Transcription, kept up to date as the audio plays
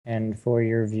And for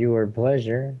your viewer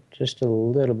pleasure, just a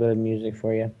little bit of music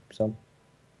for you. So,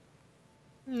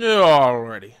 Yeah,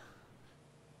 already.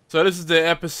 So this is the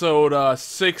episode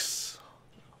 6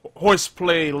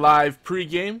 Horseplay live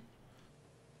pregame,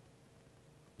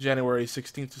 January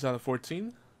 16th,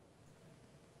 2014.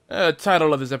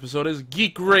 Title of this episode is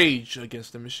Geek Rage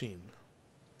Against the Machine.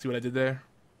 See what I did there?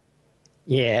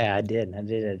 yeah, I did.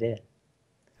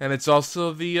 And it's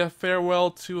also the farewell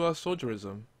to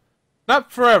Soldierism.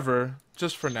 Not forever,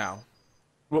 just for now.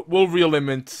 We'll reel him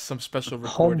into some special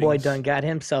Homeboy recordings. done got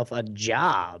himself a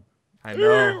job. I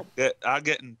know. I'm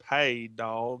getting paid,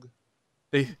 dog.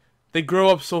 They they grow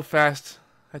up so fast,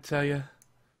 I tell you.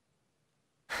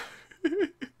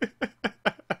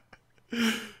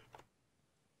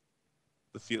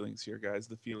 The feelings here, guys.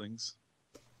 The feelings.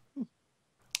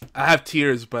 I have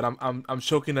tears, but I'm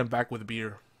choking them back with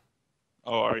beer.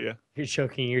 Oh, are you? You're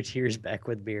choking your tears back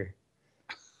with beer.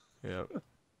 Yeah.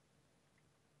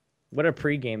 What a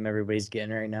pregame everybody's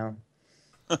getting right now.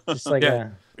 Just like Yeah.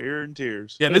 Beer and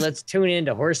tears. Yeah, hey, this let's tune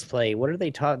into Horseplay. What are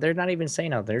they talking? They're not even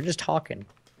saying out there. They're just talking.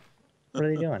 What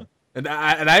are they doing? and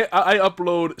I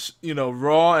upload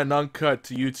raw and uncut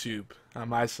to YouTube on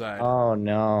my side. Oh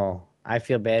no, I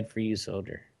feel bad for you,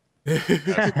 soldier. It'd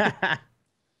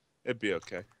be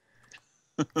okay.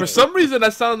 For some reason,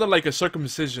 that sounded like a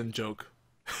circumcision joke.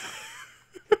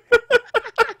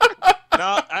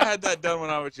 No, I had that done when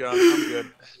I was young. I'm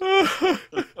good. All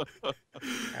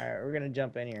right, we're gonna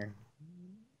jump in here.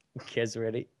 Kids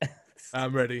ready?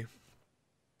 I'm ready.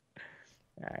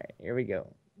 All right, here we go.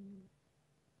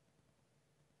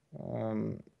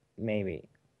 Maybe.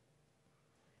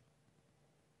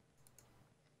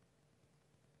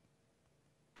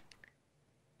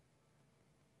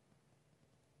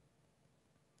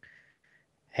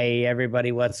 Hey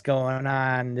everybody, what's going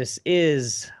on? This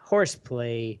is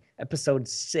Horseplay, episode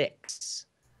 6.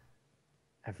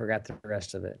 I forgot the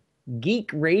rest of it.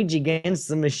 Geek Rage Against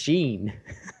the Machine.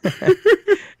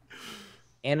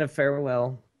 And a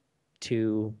farewell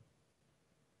to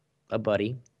a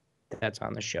buddy that's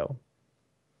on the show.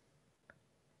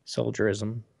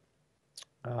 Soldierism.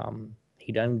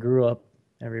 He done grew up,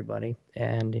 everybody,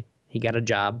 and he got a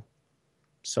job.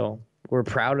 So we're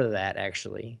proud of that,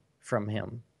 actually, from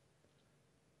him.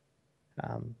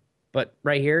 But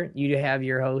right here, you have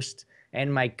your host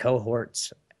and my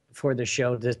cohorts for the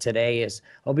show today is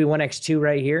Obi-Wan X2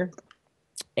 right here.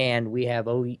 And we have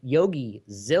Yogi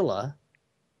Zilla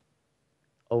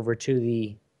over to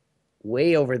the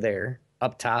way over there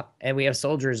up top. And we have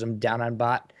Soldierism down on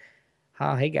bot.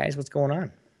 Hey guys, what's going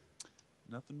on?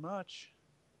 Nothing much.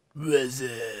 My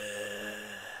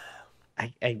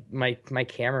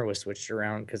camera was switched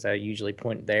around because I usually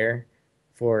point there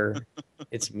for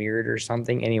it's mirrored or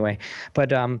something. Anyway,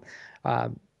 but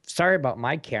sorry about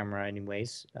my camera.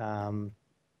 Anyways,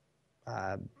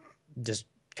 just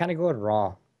kind of going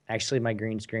raw. Actually, my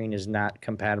green screen is not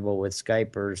compatible with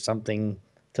Skype or something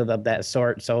to that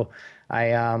sort. So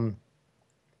I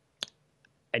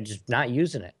just not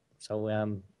using it.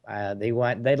 So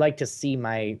they'd like to see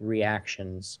my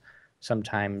reactions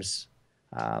sometimes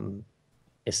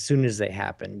as soon as they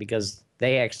happen because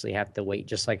they actually have to wait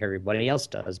just like everybody else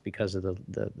does because of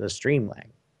the stream lag.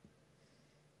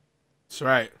 That's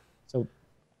right. So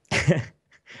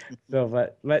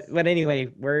but anyway,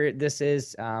 where this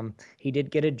is he did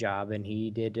get a job and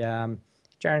he did trying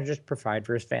to just provide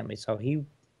for his family. So he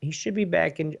should be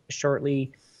back in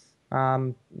shortly,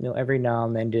 every now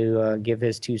and then to give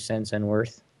his 2 cents and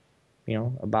worth,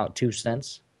 about 2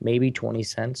 cents, maybe 20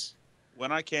 cents. When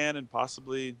I can, and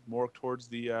possibly more towards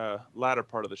the latter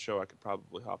part of the show, I could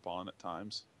probably hop on at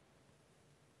times.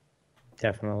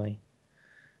 Definitely.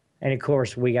 And of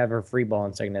course, we have our free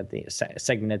balling segment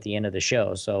at the end of the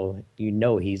show, so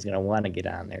he's gonna want to get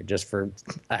on there just for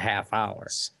a half hour,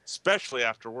 Especially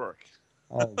after work.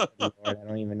 Oh Lord, I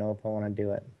don't even know if I want to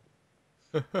do it.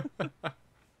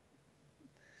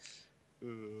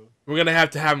 We're gonna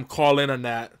have to have him call in on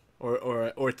that,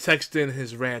 or text in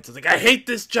his rants. It's like, I hate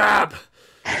this job.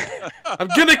 I'm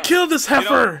gonna kill this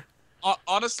heifer.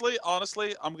 Honestly,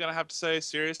 I'm gonna have to say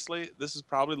seriously, this is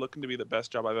probably looking to be the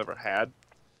best job I've ever had.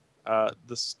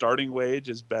 The starting wage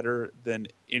is better than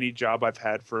any job I've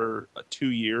had for 2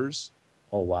 years.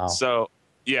 Oh wow! So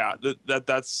yeah,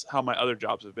 that's how my other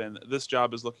jobs have been. This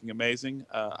job is looking amazing.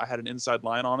 I had an inside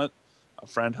line on it. A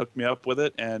friend hooked me up with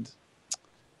it, and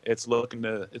it's going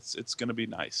to be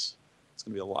nice. It's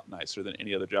going to be a lot nicer than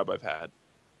any other job I've had.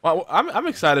 Well, I'm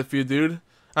excited for you, dude.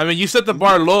 I mean, you set the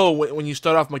bar low when you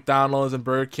start off McDonald's and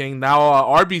Burger King. Now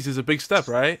Arby's is a big step,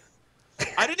 right?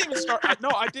 I didn't even start. No,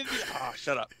 I didn't. Oh,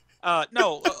 shut up.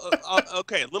 No.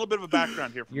 Okay, a little bit of a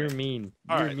background here for You're me. mean.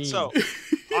 All You're right, mean. so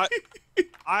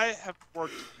I have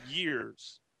worked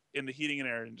years in the heating and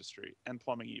air industry and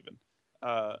plumbing even.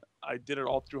 I did it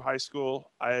all through high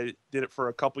school. I did it for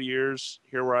a couple years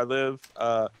here where I live.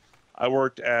 I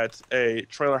worked at a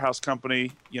trailer house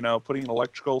company, putting in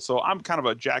electrical. So I'm kind of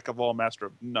a jack of all, master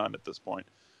of none at this point.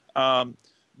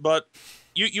 But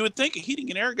you would think a heating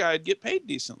and air guy would get paid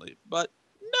decently, but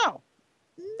no.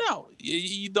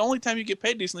 The only time you get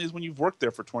paid decently is when you've worked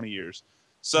there for 20 years.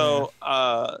 So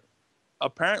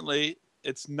apparently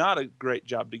it's not a great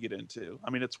job to get into. I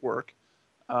mean, it's work.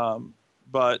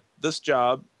 But this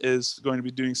job is going to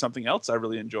be doing something else I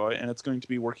really enjoy, and it's going to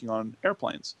be working on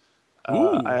airplanes.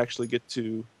 I actually get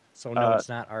to... So no, it's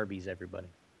not Arby's, everybody.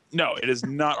 No, it is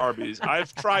not Arby's.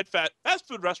 I've tried fast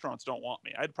food restaurants don't want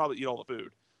me. I'd probably eat all the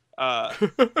food.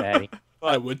 Patty.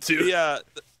 I would too. Yeah,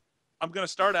 I'm going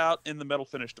to start out in the metal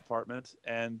finish department,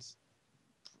 and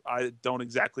I don't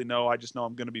exactly know. I just know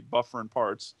I'm going to be buffering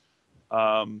parts.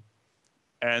 And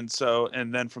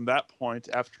then from that point,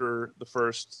 after the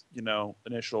first,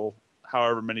 initial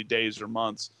however many days or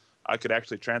months, I could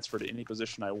actually transfer to any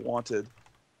position I wanted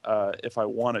if I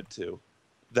wanted to.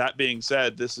 That being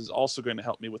said, this is also going to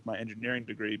help me with my engineering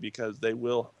degree because they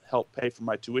will help pay for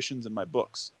my tuitions and my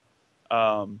books.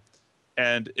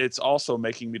 And it's also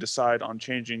making me decide on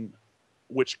changing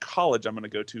which college I'm going to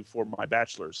go to for my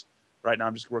bachelor's. Right now,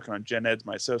 I'm just working on gen eds,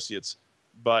 my associates.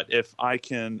 But if I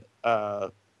can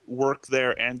work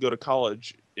there and go to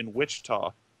college in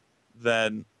Wichita,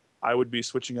 then I would be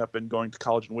switching up and going to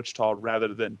college in Wichita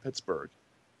rather than Pittsburgh.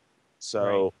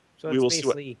 So, Right. So we will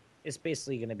see. It's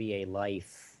basically going to be a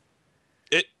life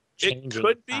It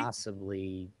could be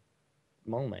possibly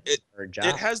moment or job.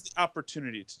 It has the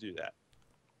opportunity to do that.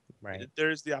 Right.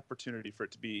 There's the opportunity for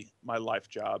it to be my life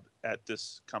job at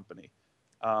this company.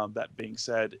 That being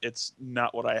said, it's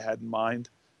not what I had in mind.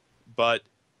 But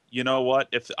you know what?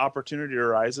 If the opportunity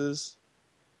arises,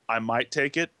 I might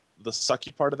take it. The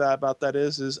sucky part of that about that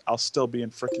is I'll still be in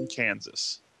frickin'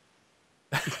 Kansas.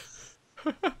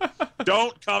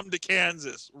 Don't come to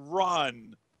Kansas.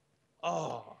 Run.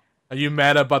 Oh. Are you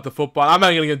mad about the football? I'm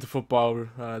not gonna get into football.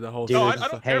 The whole Dude, No, I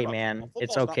don't care hey about man, football.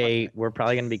 it's Football's not my okay. thing. We're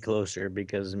probably going to be closer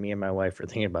because me and my wife are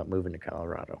thinking about moving to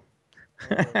Colorado.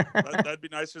 That'd be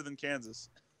nicer than Kansas.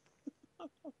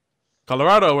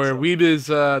 Colorado, where weed is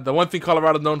the one thing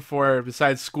Colorado known for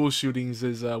besides school shootings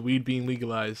is weed being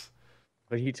legalized.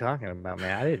 What are you talking about,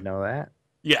 man? I didn't know that.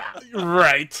 Yeah,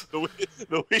 right.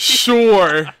 The weed.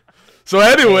 Sure. So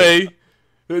anyway,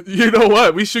 you know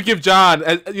what? We should give John,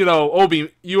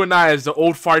 Obi, you and I as the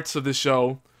old farts of the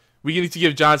show, we need to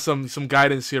give John some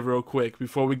guidance here real quick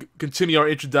before we continue our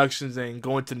introductions and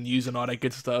go into the news and all that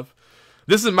good stuff.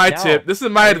 This is my tip. This is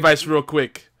my advice real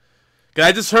quick.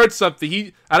 I just heard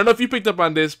something. I don't know if you picked up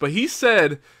on this, but he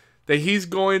said that he's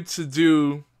doing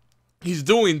 2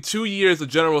 years of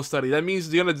general study. That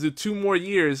means you're going to do 2 more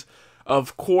years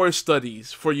of core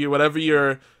studies for whatever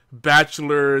your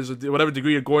bachelor's or whatever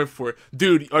degree you're going for.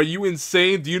 Dude, are you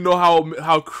insane? Do you know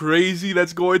how crazy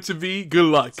that's going to be? Good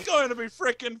luck. It's going to be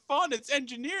freaking fun. It's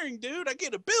engineering, dude. I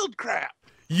get to build crap.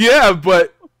 Yeah,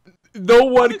 but no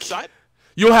one... I'm excited.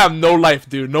 You'll have no life,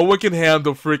 dude. No one can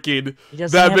handle freaking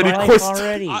that many courses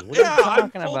already. What are you Yeah,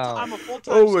 talking about? I'm a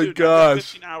full-time Oh my student. I've got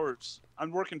gosh. 15 hours.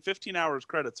 I'm working 15 hours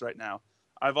credits right now.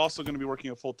 I'm also going to be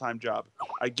working a full-time job.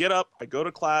 I get up, I go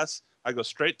to class, I go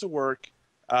straight to work.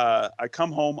 I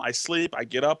come home, I sleep, I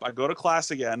get up, I go to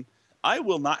class again. I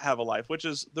will not have a life, which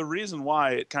is the reason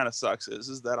why it kind of sucks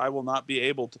is that I will not be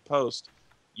able to post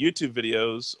YouTube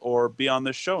videos or be on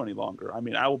this show any longer. I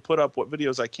mean, I will put up what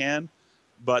videos I can,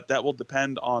 but that will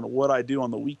depend on what I do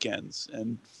on the weekends.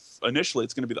 And initially,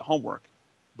 it's going to be the homework.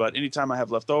 But anytime I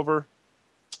have left over,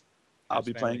 I'll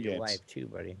be playing games. Life too,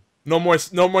 buddy. No more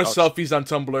selfies on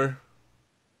Tumblr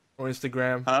or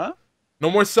Instagram. Huh?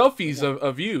 No more selfies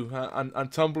of you on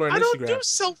Tumblr and I don't Instagram. do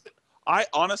selfies. I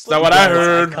honestly. Is that what I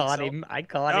heard? I caught him.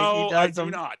 No, He I does do them.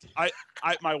 not.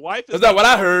 My wife Is that what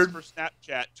I selfies heard? for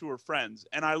Snapchat to her friends,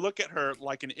 and I look at her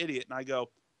like an idiot, and I go,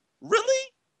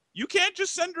 "Really? You can't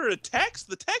just send her a text?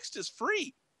 The text is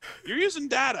free. You're using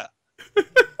data."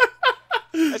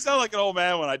 I sound like an old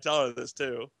man when I tell her this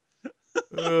too.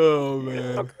 Oh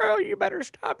man. Girl, you better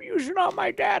stop using all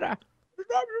my data.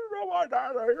 Stop using my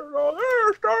data.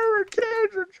 They're starving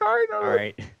kids in China. All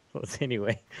right. Well,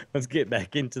 anyway, let's get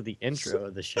back into the intro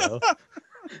of the show.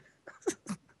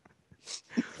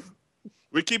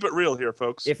 We keep it real here,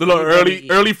 folks. If Little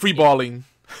anybody- early free balling.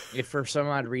 If for some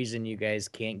odd reason you guys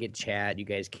can't get chat, you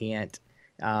guys can't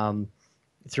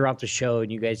throughout the show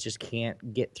and you guys just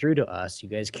can't get through to us, you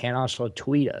guys can also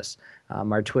tweet us.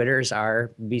 Our Twitters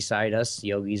are beside us.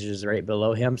 Yogi's is right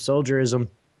below him. Soldierism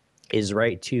is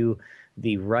right to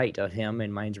the right of him,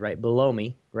 and mine's right below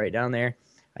me, right down there.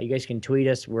 You guys can tweet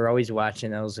us. We're always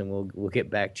watching those, and we'll get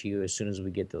back to you as soon as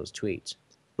we get those tweets.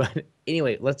 But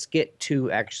anyway, let's get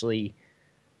to actually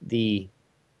this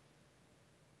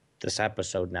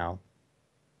episode now.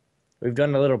 We've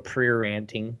done a little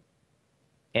pre-ranting,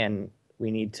 and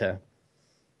we need to,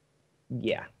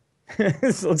 yeah.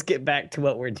 So let's get back to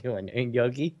what we're doing. And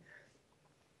Yogi,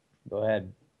 go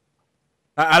ahead.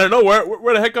 I don't know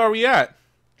where the heck are we at?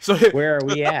 So where are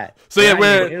we at? So yeah,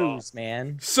 we're news,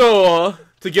 man. So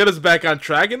to get us back on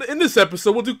track, in this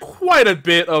episode, we'll do quite a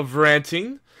bit of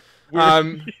ranting.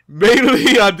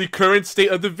 Mainly on the current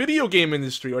state of the video game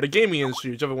industry, or the gaming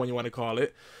industry, whichever one you want to call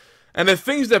it, and the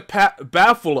things that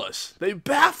baffle us. They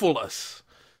baffle us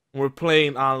when we're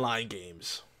playing online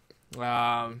games.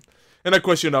 And of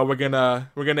course, we're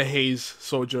gonna haze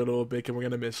Soldier a little bit, and we're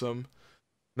gonna miss him.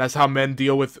 That's how men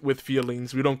deal with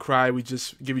feelings. We don't cry. We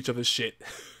just give each other shit.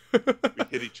 We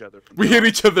hit each other. We hit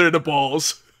each other in the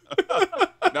balls.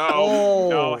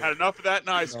 No, had enough of that in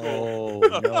high school.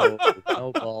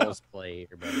 No balls play,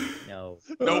 everybody. No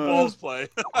balls play.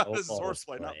 No This is balls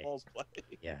horseplay, not play. balls play.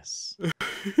 Yes.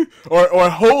 or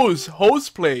hose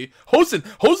play,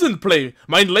 hosen play.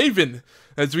 Mein Leben,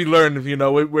 as we learned,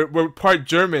 we're part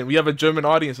German. We have a German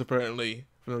audience apparently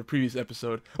from the previous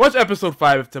episode. Watch episode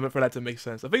 5 for that to make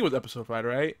sense. I think it was episode 5,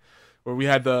 right? Where we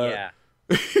had the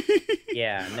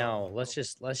Yeah. No. Let's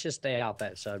just stay off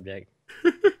that subject.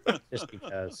 Just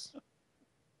because.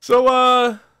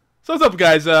 So what's up,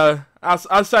 guys?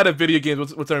 Outside of video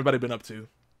games, what's everybody been up to?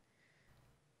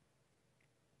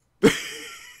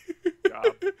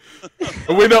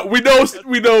 we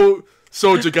know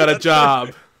Soldier got a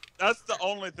job. That's the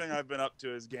only thing I've been up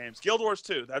to is games. Guild Wars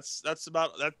 2.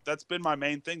 That's been my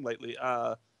main thing lately.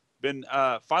 Been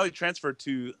finally transferred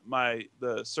to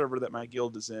the server that my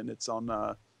guild is in. It's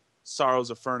on Sorrows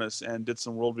of Furnace, and did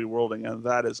some world reworlding, and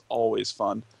that is always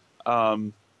fun.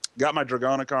 Got my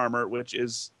Dragonic armor, which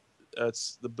is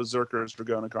it's the Berserker's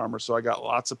Dragonic armor, so I got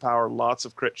lots of power, lots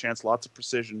of crit chance, lots of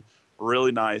precision.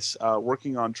 Really nice.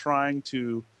 Working on trying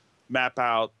to map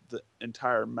out the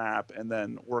entire map and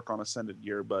then work on Ascended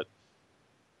Gear, but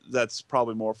that's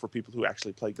probably more for people who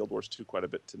actually play Guild Wars 2 quite a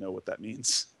bit to know what that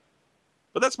means.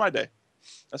 But that's my day.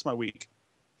 That's my week.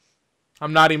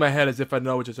 I'm nodding my head as if I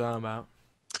know what you're talking about.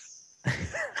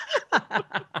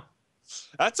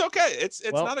 That's okay. It's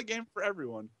not a game for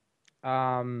everyone.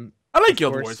 I like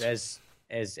Guild Wars.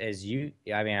 As you,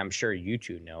 I mean, I'm sure you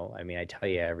two know. I mean, I tell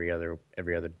you every other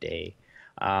day.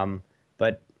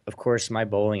 But of course, my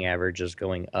bowling average is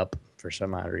going up for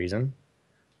some odd reason,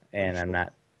 and I'm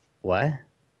not. What?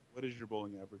 What is your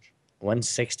bowling average?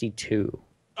 162.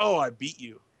 Oh, I beat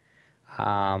you.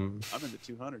 I'm in the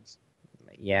 200s.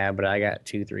 Yeah, but I got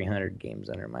 300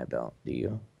 games under my belt. Do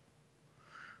you?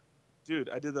 Dude,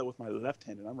 I did that with my left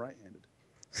hand, and I'm right-handed.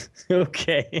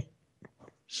 Okay.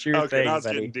 Sure thing, now it's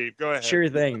buddy. getting deep. Go ahead. Sure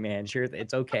thing, man.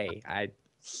 It's okay.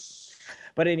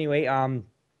 But anyway,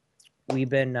 we've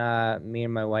been me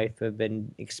and my wife have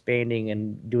been expanding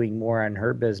and doing more on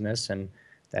her business, and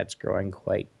that's growing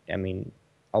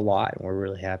a lot, and we're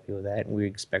really happy with that, and we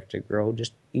expect to grow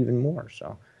just even more.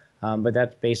 So, but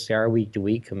that's basically our week to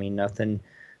week. I mean, nothing.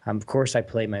 Of course, I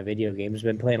play my video games.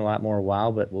 Been playing a lot more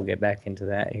WoW, but we'll get back into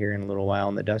that here in a little while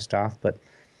in the dust off. But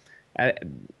I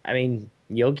mean,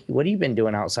 Yogi, what have you been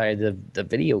doing outside the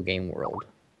video game world?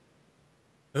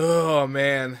 Oh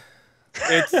man,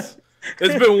 it's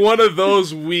been one of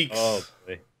those weeks. Oh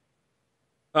boy.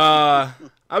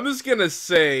 I'm just gonna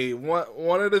say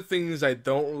one of the things I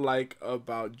don't like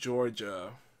about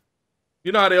Georgia.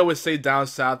 You know how they always say down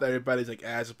south everybody's like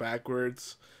ass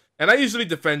backwards? And I usually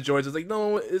defend Georgia. It's like,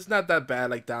 no, it's not that bad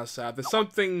like down south. There's some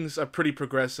things are pretty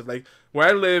progressive. Like where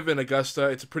I live in Augusta,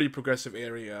 it's a pretty progressive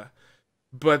area.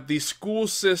 But the school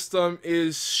system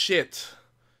is shit.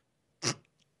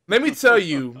 Let me tell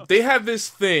you, they have this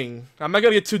thing. I'm not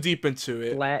gonna get too deep into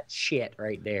it. Flat shit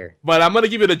right there. But I'm gonna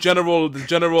give you the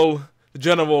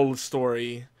general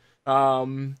story.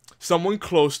 Someone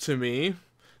close to me,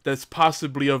 that's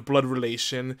possibly of blood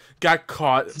relation, got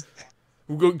caught.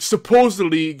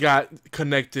 Supposedly got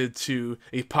connected to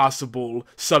a possible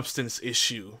substance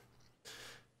issue.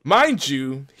 Mind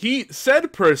you,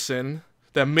 said person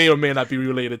that may or may not be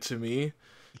related to me.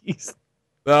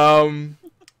 I'm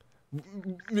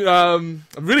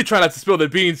really trying not to spill the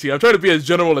beans here. I'm trying to be as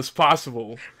general as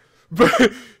possible.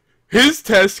 But his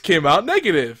test came out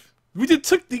negative. We had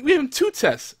 2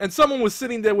 tests, and someone was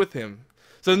sitting there with him.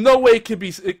 So there's no way it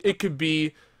could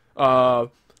be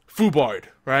foobarred,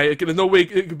 right? There's no way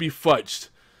it could be fudged.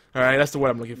 All right, that's the word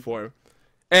I'm looking for.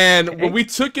 And when we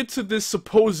took it to this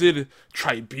supposed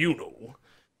tribunal,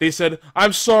 they said,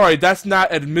 "I'm sorry, that's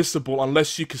not admissible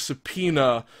unless you could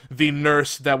subpoena the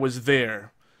nurse that was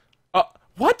there."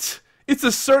 What? It's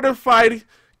a certified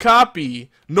copy,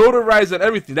 notarized and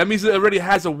everything. That means it already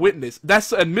has a witness.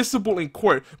 That's admissible in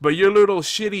court. But your little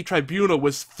shitty tribunal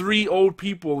was 3 old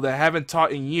people that haven't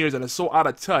taught in years and are so out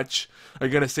of touch are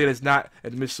gonna say that's not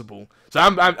admissible. So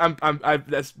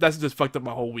that's just fucked up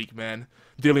my whole week, man.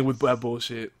 Dealing with that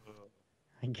bullshit.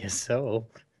 I guess so.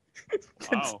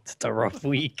 Wow. That's a rough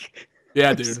week.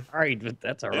 Yeah, dude. Sorry, but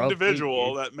that's a rough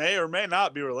Individual week, that may or may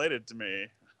not be related to me.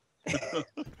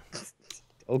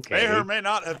 Okay. May or may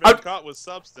not have been caught with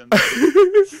substance.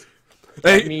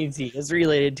 That means he is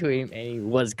related to him and he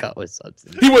was caught with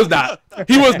substance. He was not.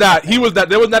 He was not. He was not.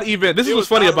 There was not even. This is what's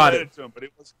funny about it.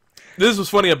 This was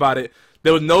funny about it.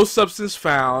 There was no substance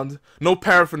found, no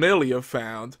paraphernalia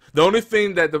found. The only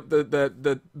thing that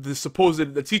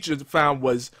the teacher found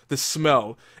was the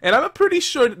smell. And I'm pretty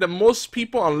sure that most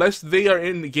people, unless they are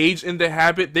engaged in their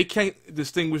habit, they can't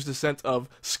distinguish the scent of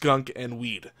skunk and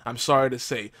weed. I'm sorry to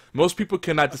say. Most people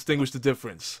cannot distinguish the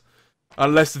difference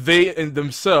unless they in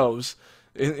themselves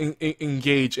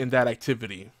engage in that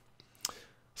activity.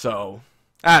 So,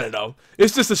 I don't know.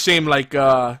 It's just a shame, like,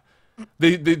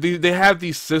 They have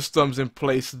these systems in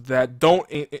place that don't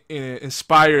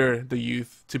inspire the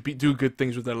youth to do good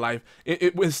things with their life.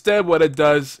 Instead, what it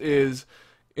does is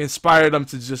inspire them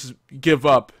to just give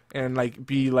up and like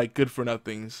be like good for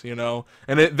nothings, you know.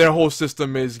 And their whole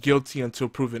system is guilty until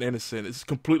proven innocent. It's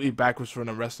completely backwards from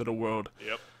the rest of the world.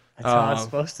 Yep. That's how it's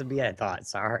supposed to be. I thought.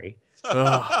 Sorry.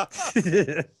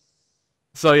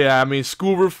 So yeah, I mean,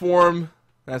 school reform.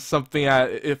 That's something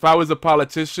if I was a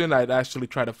politician, I'd actually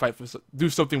try to fight for, do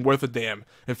something worth a damn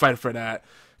and fight for that.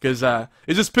 Because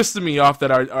it just pisses me off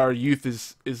that our youth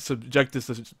is subjected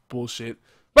to such bullshit.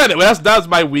 But anyway, that was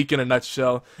my week in a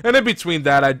nutshell. And in between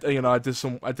that, I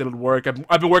did work.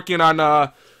 I've been working on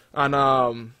I don't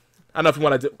know if you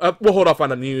want to. We'll hold off on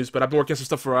the news, but I've been working some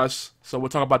stuff for us, so we'll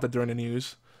talk about that during the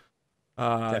news.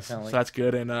 Definitely. So that's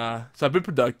good, and so I've been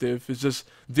productive. It's just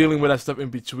dealing with that stuff in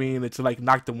between. It's like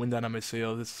knock the wind out of my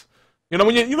sails. It's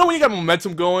when you got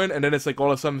momentum going, and then it's like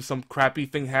all of a sudden some crappy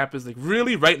thing happens. Like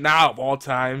really, right now of all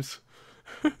times.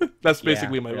 That's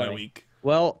basically my week.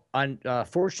 Well,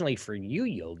 fortunately for you,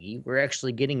 Yogi, we're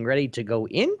actually getting ready to go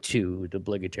into the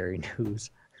obligatory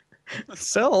news.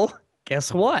 So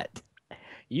guess what?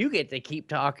 You get to keep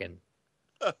talking.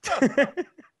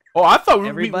 Oh, I thought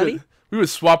everybody. We would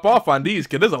swap off on these,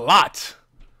 because there's a lot.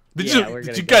 Did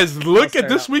you guys look at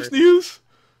this week's first. news?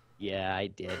 Yeah, I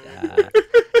did.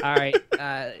 All right.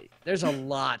 There's a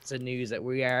lots of news that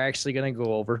we are actually going to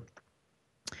go over.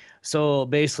 So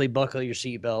basically, buckle your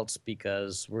seatbelts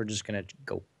because we're just going to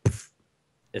go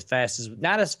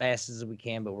not as fast as we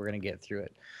can, but we're going to get through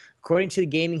it. According to the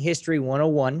Gaming History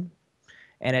 101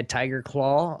 and at Tiger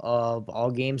Claw of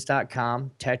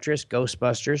allgames.com, Tetris,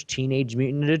 Ghostbusters, Teenage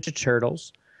Mutant Ninja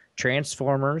Turtles,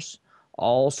 Transformers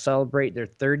all celebrate their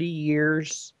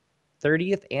 30th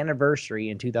anniversary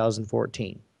in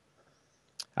 2014.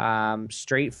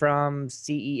 Straight from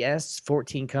CES,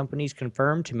 14 companies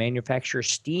confirmed to manufacture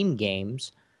Steam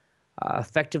games,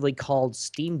 effectively called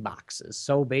Steam boxes.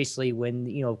 So basically,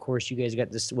 when of course, you guys got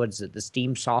this. What's it? The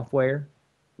Steam software.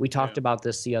 We talked about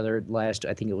this I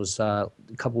think it was a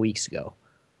couple weeks ago.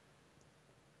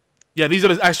 Yeah, these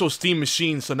are the actual Steam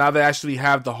machines, so now they actually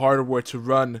have the hardware to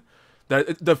run,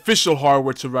 the official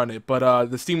hardware to run it. But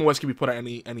the Steam OS can be put on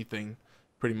anything,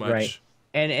 pretty much. Right.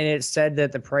 And it said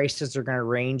that the prices are going to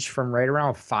range from right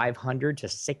around $500 to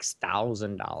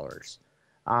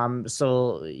 $6,000.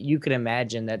 So you can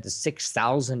imagine that the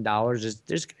 $6,000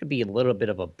 there's going to be a little bit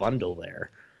of a bundle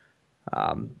there,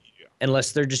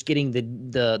 unless they're just getting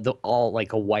the all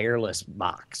like a wireless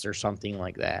box or something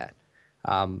like that.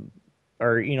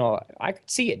 Or I could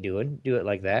see it do it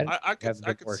like that. I could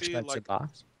more see expensive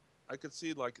box. I could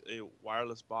see like a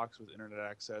wireless box with internet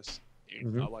access,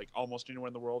 like almost anywhere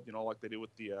in the world. Like they do with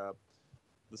the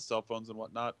cell phones and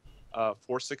whatnot.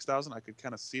 For $6,000, I could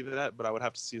kind of see that, but I would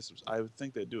have to see I would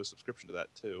think they'd do a subscription to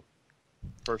that too,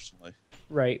 personally.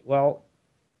 Right. Well,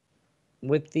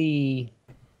 with the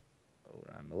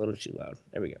I'm a little too loud.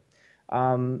 There we go.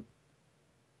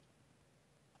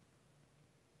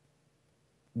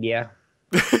 Yeah.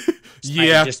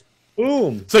 Yeah. Just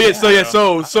boom. So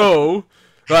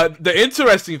the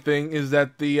interesting thing is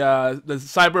that the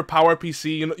Cyber Power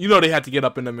PC, they had to get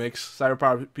up in the mix. Cyber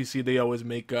Power PC, they always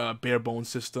make bare bones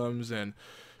systems and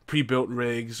pre-built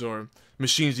rigs or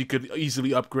machines you could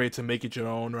easily upgrade to make it your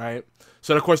own, right?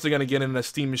 So of course they're gonna get in a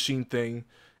Steam Machine thing,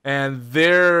 and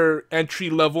their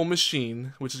entry-level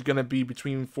machine, which is gonna be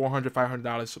between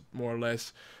 $400-$500 more or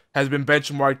less, has been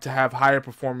benchmarked to have higher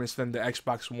performance than the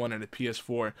Xbox One and the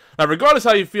PS4. Now, regardless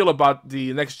how you feel about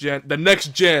the next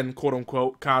gen quote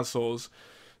unquote consoles,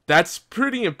 that's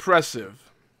pretty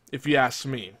impressive, if you ask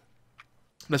me.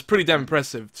 That's pretty damn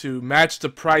impressive to match the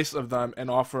price of them and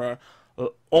offer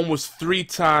almost 3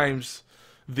 times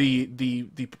the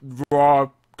raw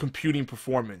computing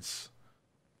performance.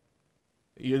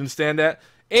 You understand that?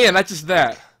 And not just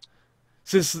that.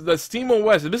 Since the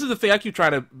SteamOS, and this is the thing I keep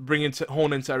trying to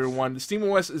hone into everyone, the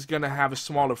SteamOS is going to have a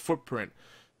smaller footprint.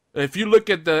 If you look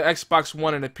at the Xbox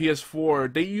One and the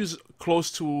PS4, they use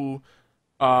close to,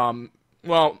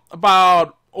 well,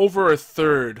 about over a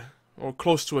third, or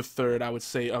close to a third, I would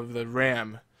say, of the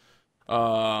RAM.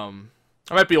 I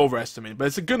might be overestimating, but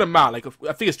it's a good amount. Like,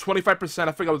 I think it's 25%.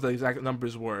 I forget what the exact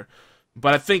numbers were.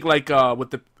 But I think, like,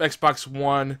 with the Xbox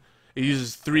One, it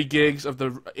uses 3 gigs of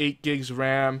the 8 gigs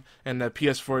RAM, and the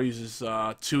PS4 uses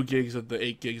 2 gigs of the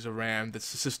 8 gigs of RAM.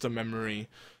 That's the system memory.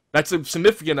 That's a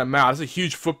significant amount. That's a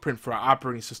huge footprint for our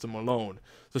operating system alone.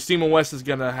 So SteamOS is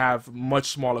going to have much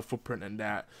smaller footprint than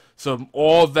that. So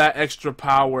all that extra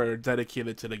power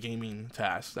dedicated to the gaming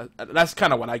task. That's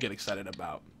kind of what I get excited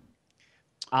about.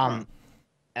 Not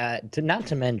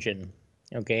to mention,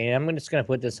 okay, I'm just going to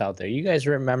put this out there. You guys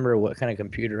remember what kind of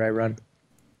computer I run?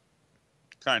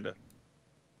 Kinda.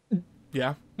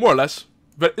 Yeah, more or less.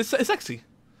 But it's Seksy.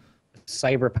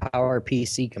 CyberPower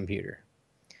PC computer.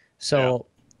 So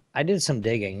I did some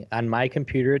digging on my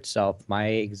computer itself, my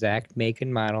exact make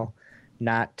and model,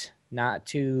 not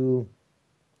to,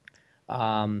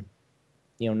 not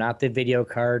the video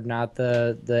card, not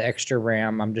the extra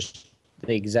RAM. I'm just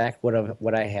the exact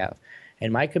what I have.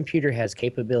 And my computer has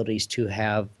capabilities to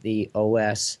have the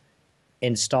OS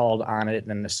installed on it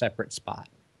in a separate spot.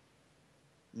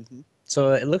 Mm-hmm.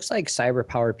 So it looks like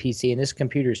CyberPower PC, and this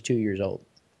computer is 2 years old.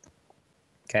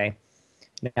 Okay.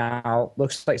 Now,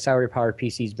 looks like CyberPower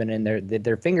PC's been in there.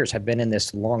 Their fingers have been in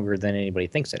this longer than anybody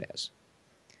thinks it has.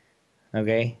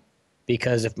 Okay.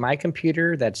 Because if my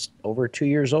computer that's over 2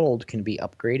 years old can be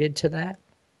upgraded to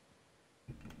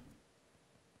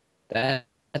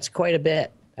that's quite a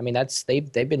bit. I mean,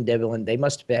 they've been dibbling. They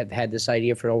must have had this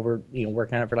idea for over,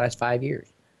 working on it for the last 5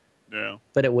 years. Yeah.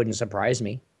 But it wouldn't surprise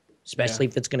me. Especially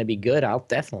if it's going to be good, I'll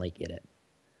definitely get it.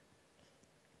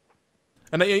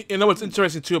 And you know what's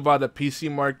interesting too about the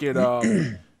PC market?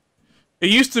 It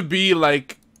used to be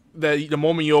like that the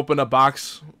moment you open a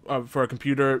box for a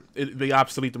computer, it'd be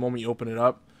obsolete the moment you open it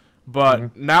up.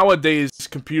 But nowadays,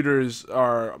 computers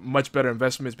are much better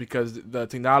investments because the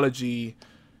technology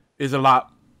is a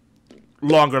lot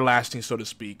longer lasting, so to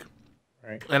speak.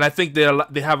 Right. And I think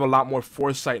they have a lot more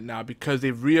foresight now because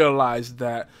they've realized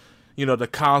that the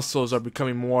consoles are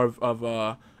becoming more of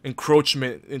a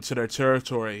encroachment into their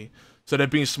territory. So they're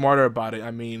being smarter about it.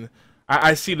 I mean,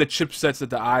 I see the chipsets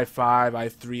that the i5,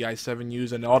 i3, i7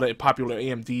 use and all the popular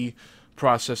AMD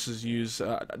processors use.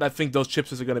 I think those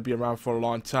chipsets are going to be around for a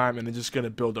long time, and they're just going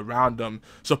to build around them.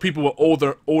 So people with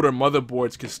older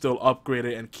motherboards can still upgrade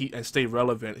it and stay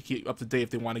relevant, keep up to date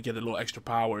if they want to get a little extra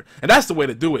power. And that's the way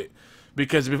to do it.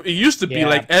 Because it used to be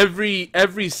like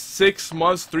every 6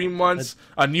 months, 3 months,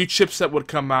 a new chipset would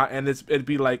come out, and it'd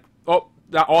be like,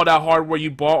 all that hardware you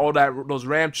bought, those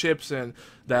RAM chips and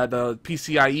the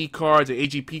PCIe cards, the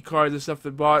AGP cards and stuff they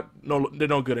bought, they're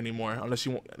no good anymore unless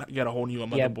you get a whole new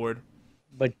motherboard.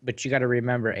 But you got to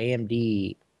remember,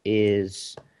 AMD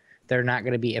they're not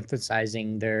going to be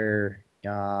emphasizing their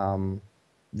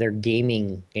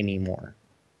gaming anymore.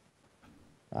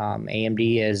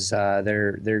 AMD is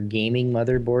their gaming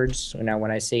motherboards. Now,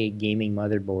 when I say gaming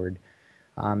motherboard,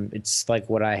 it's like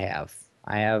what I have.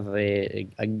 I have a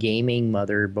gaming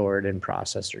motherboard and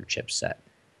processor chipset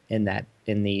in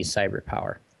the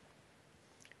CyberPower.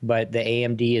 But the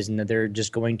AMD they're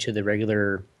just going to the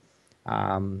regular,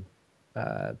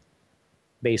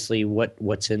 basically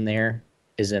what's in there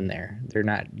is in there. They're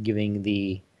not giving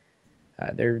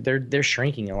they're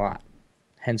shrinking a lot.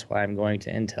 Hence why I'm going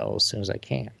to Intel as soon as I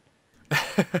can.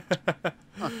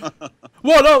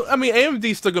 Well, no, I mean,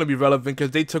 AMD's still going to be relevant because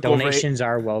they took Donations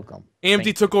are welcome.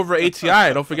 AMD took over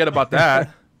ATI. Don't forget about that.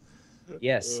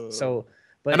 Yes.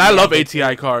 And I love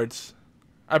ATI cards.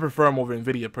 I prefer them over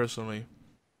NVIDIA, personally.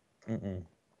 I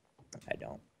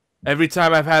don't. Every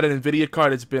time I've had an NVIDIA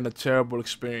card, it's been a terrible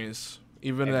experience.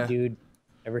 Dude,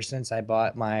 ever since I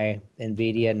bought my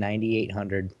NVIDIA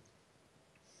 9800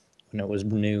 when it was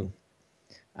new,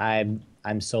 I'm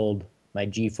sold. My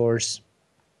GeForce,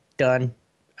 done.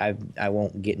 I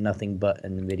won't get nothing but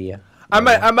NVIDIA.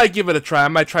 I might give it a try. I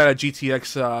might try a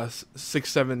GTX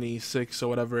 676 or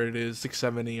whatever it is,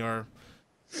 670 or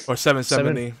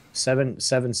 770.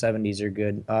 770s are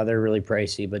good. They're really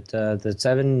pricey, but the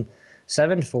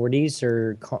 740s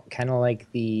are kind of like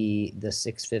the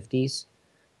 650s.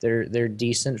 They're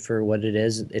decent for what it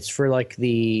is. It's for like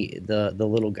the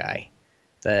little guy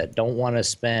that don't want to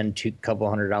spend couple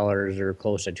 $100 or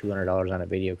close to $200 on a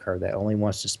video card, that only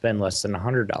wants to spend less than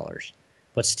 $100,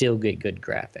 but still get good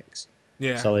graphics.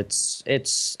 Yeah. So it's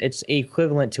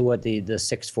equivalent to what the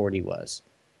 640 was.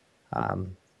 I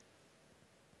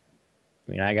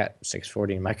mean, I got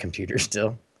 640 in my computer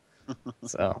still.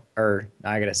 So, or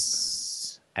I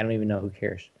don't even know, who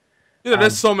cares. You know,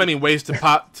 there's so many ways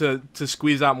to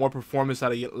squeeze out more performance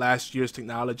out of last year's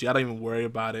technology. I don't even worry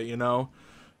about it, you know?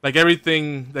 Like,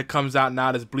 everything that comes out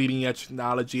now is bleeding edge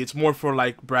technology. It's more for,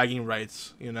 like, bragging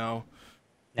rights, you know?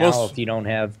 Now, if you don't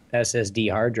have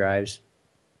SSD hard drives.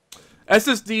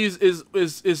 SSDs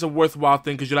is a worthwhile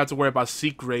thing because you don't have to worry about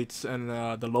seek rates and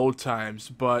the load times,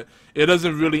 but it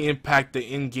doesn't really impact the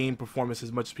in-game performance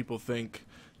as much as people think.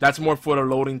 That's more for the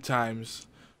loading times.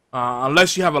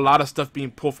 Unless you have a lot of stuff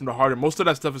being pulled from the hardware. Most of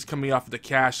that stuff is coming off of the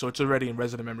cache, so it's already in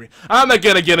resident memory. I'm not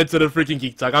going to get into the freaking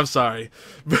geek talk. I'm sorry.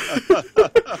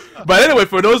 But anyway,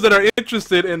 for those that are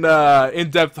interested in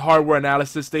in-depth hardware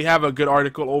analysis, they have a good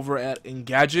article over at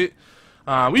Engadget.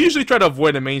 We usually try to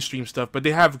avoid the mainstream stuff, but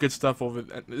they have good stuff over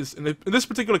in this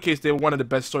particular case. They're one of the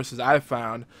best sources I've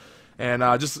found. And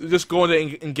just go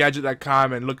into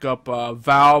Engadget.com and look up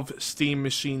Valve Steam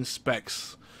Machine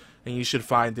specs, and you should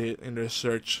find it in their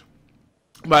search.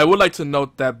 But I would like to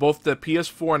note that both the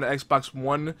PS4 and the Xbox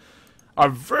One are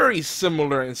very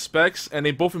similar in specs, and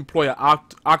they both employ an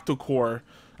octa-core,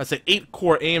 that's an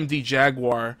 8-core AMD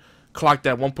Jaguar clocked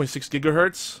at 1.6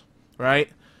 gigahertz, right?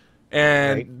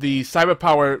 And the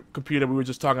CyberPower computer we were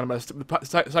just talking about, the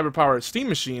CyberPower Steam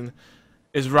Machine,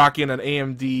 is rocking an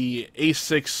AMD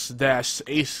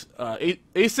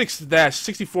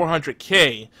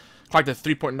A6-6400K clocked at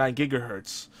 3.9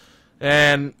 gigahertz.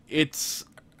 And I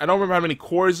don't remember how many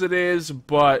cores it is,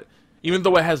 but even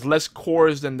though it has less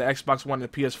cores than the Xbox One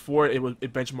and the PS4,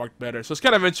 it benchmarked better. So it's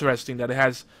kind of interesting that it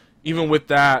has, even with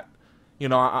that, it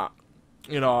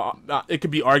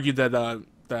could be argued that the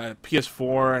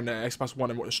PS4 and the Xbox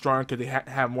One are more strong because they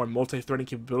have more multi-threading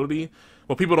capability.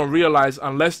 What people don't realize,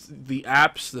 unless the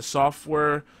apps, the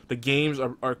software, the games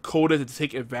are coded to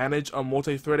take advantage of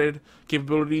multi-threaded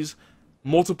capabilities,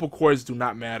 multiple cores do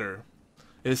not matter.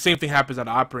 And the same thing happens on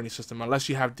the operating system. Unless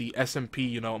you have the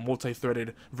SMP,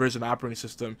 multi-threaded version operating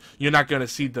system, you're not going to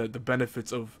see the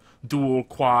benefits of dual,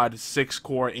 quad,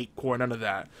 6-core, 8-core, none of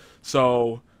that.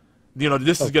 So,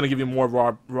 this is going to give you more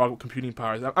raw computing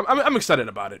powers. I'm excited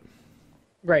about it.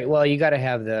 Right. Well, you got to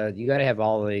have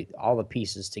all the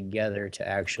pieces together to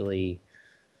actually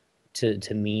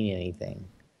to mean anything.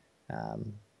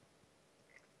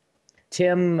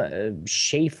 Tim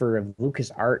Schafer of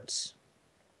LucasArts,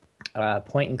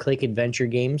 point-and-click adventure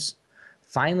games,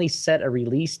 finally set a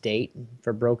release date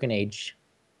for Broken Age.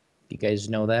 Do you guys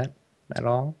know that at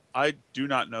all? I do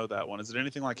not know that one. Is it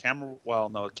anything like Hammer? Well,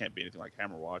 no, it can't be anything like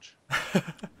Hammer Watch.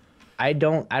 I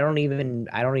don't even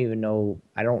know.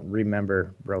 I don't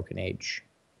remember Broken Age.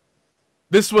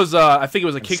 This was I think it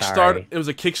was a Kickstarter. Sorry. It was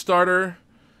a Kickstarter,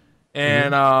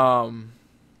 and I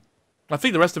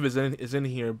think the rest of it is in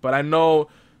here. But I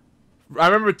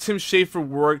remember Tim Schafer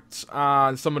worked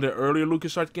on some of the earlier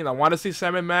LucasArts games. I want to say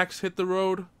Sam & Max Hit the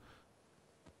Road.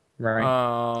 Right.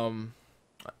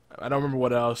 I don't remember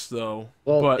what else though.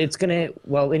 Well, it's gonna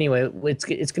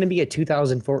be a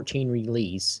 2014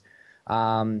 release,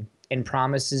 and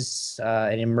promises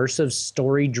an immersive,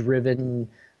 story-driven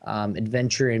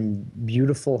adventure and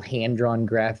beautiful hand-drawn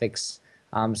graphics.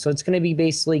 So it's gonna be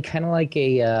basically kind of like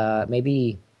a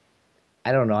maybe,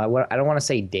 I don't know. I don't want to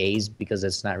say Days because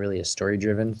it's not really a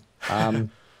story-driven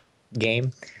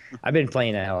game. I've been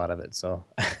playing the hell out of it, so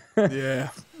yeah.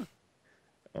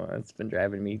 Well, it's been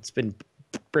driving me. It's been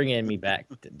bringing me back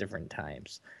to different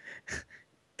times,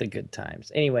 the good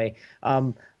times. Anyway,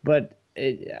 I'm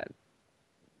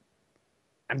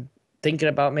thinking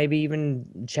about maybe even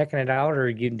checking it out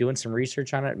or doing some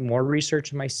research on it, more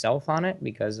research myself on it,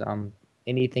 because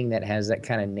anything that has that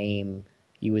kind of name,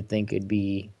 you would think it'd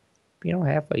be,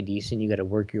 halfway decent. You got to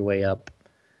work your way up,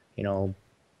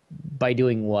 by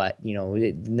doing what,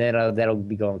 that'll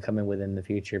be coming within the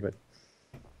future, but.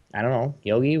 I don't know.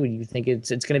 Yogi, would you think it's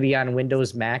going to be on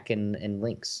Windows, Mac, and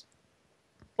Linux?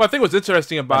 Well, I think what's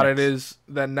interesting about it is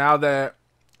that now that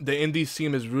the indie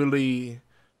scene has really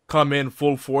come in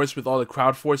full force with all the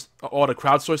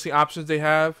crowdsourcing options they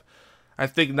have, I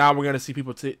think now we're gonna see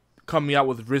people coming out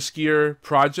with riskier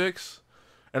projects,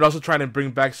 and also trying to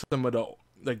bring back some of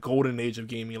the golden age of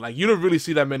gaming. Like, you don't really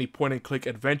see that many point-and-click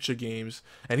adventure games,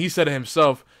 and he said it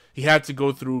himself. He had to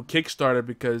go through Kickstarter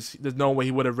because there's no way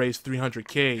he would have raised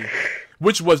 $300K,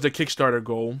 which was the Kickstarter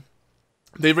goal.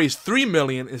 They raised $3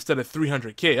 million instead of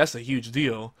 $300K. That's a huge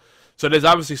deal. So there's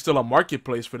obviously still a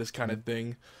marketplace for this kind of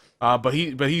thing. But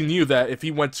he knew that if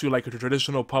he went to like a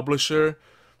traditional publisher,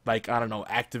 like, I don't know,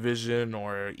 Activision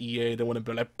or EA, they wouldn't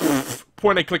be like,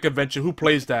 point-and-click adventure. Who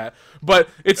plays that? But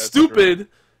it's That's stupid.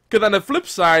 Because on the flip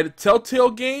side,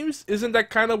 Telltale Games, isn't that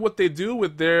kind of what they do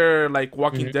with their like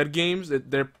Walking Dead games?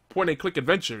 They're point-and-click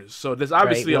adventures. So there's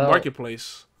obviously a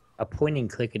marketplace. A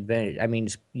point-and-click adventure. I mean,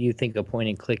 you think of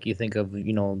point-and-click, you think of,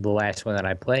 the last one that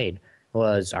I played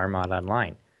was Armada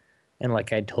Online. And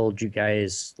like I told you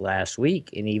guys last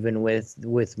week, and even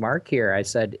with Mark here, I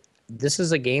said, this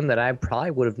is a game that I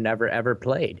probably would have never, ever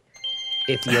played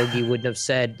if Yogi wouldn't have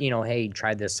said, hey,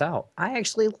 try this out. I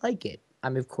actually like it. I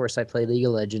mean, of course, I play League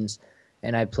of Legends,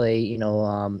 and I play, I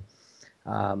don't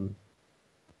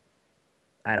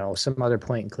know, some other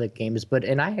point-and-click games,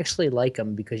 and I actually like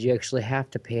them because you actually have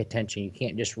to pay attention. You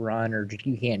can't just run, or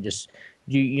you can't just,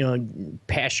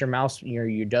 pass your mouse,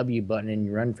 your W button, and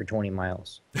you run for 20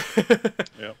 miles.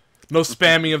 Yeah. No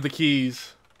spamming of the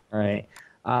keys. All right.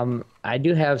 I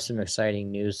do have some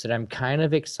exciting news that I'm kind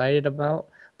of excited about,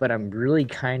 but I'm really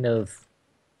kind of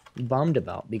bummed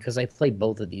about because I played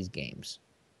both of these games.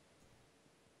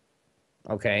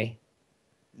 Okay.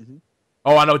 Mm-hmm.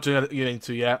 Oh, I know what you're getting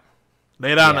to. Yeah,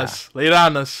 lay it on us. Lay it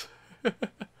on us.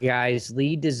 Guys,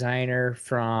 lead designer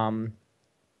from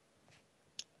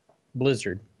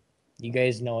Blizzard. You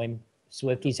guys know him.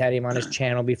 Swifty's had him on his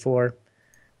channel before.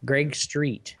 Greg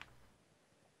Street.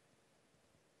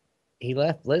 He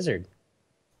left Blizzard.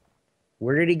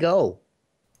 Where did he go?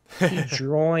 He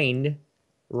joined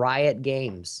Riot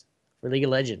Games for League of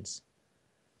Legends.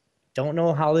 Don't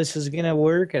know how this is going to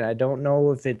work, and I don't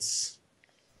know if it's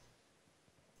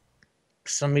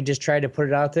somebody just tried to put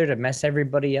it out there to mess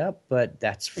everybody up, but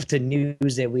that's the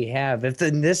news that we have. If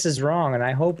this is wrong, and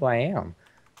I hope I am,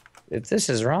 if this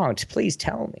is wrong, please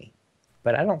tell me.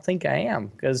 But I don't think I am,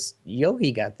 because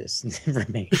Yogi got this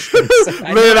information. So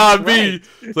lay it on me. Right.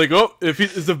 It's like, if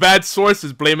it's a bad source,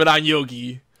 blame it on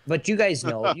Yogi. But you guys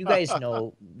know, you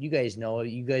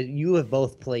have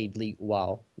both played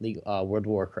World of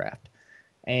Warcraft,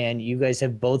 and you guys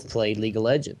have both played League of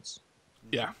Legends.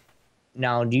 Yeah.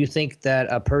 Now, do you think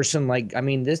that a person like,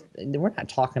 we're not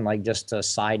talking like just a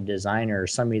side designer or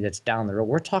somebody that's down the road.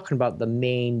 We're talking about the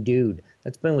main dude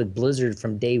that's been with Blizzard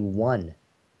from day one.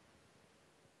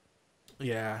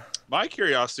 Yeah. My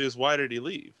curiosity is, why did he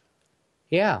leave?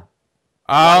 Yeah.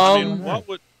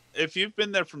 If you've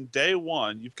been there from day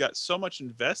one, you've got so much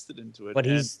invested into it. But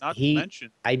to mention,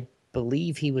 I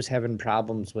believe he was having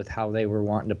problems with how they were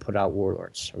wanting to put out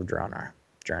Warlords of Draenei.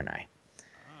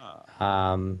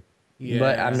 Yeah.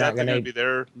 But I'm not going to be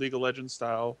their League of Legends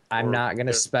style. I'm not going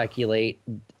to speculate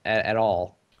at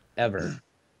all, ever.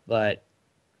 But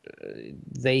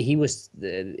he was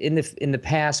in the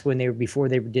past before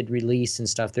they did release and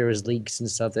stuff. There was leaks and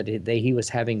stuff that he was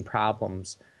having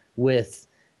problems with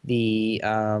the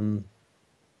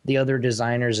other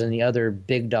designers and the other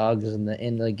big dogs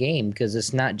in the game, because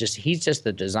it's not just he's just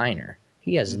the designer.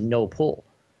 He has no pull.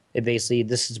 Basically,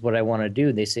 this is what I want to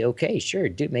do. They say, okay, sure,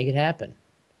 dude, make it happen.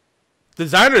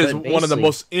 Designer is one of the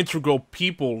most integral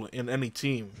people in any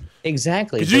team.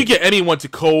 Exactly. Because you can get anyone to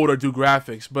code or do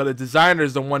graphics, but a designer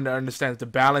is the one that understands the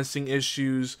balancing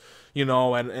issues,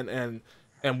 and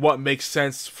what makes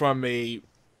sense from a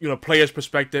player's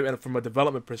perspective and from a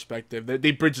development perspective.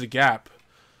 They bridge the gap.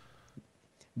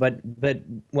 But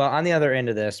on the other end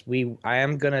of this, I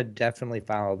am gonna definitely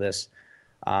follow this,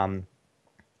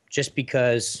 just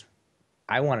because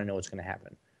I want to know what's gonna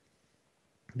happen.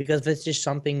 Because if it's just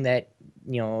something that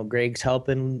Greg's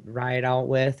helping Riot out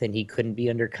with, and he couldn't be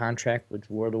under contract with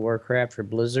World of Warcraft for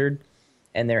Blizzard,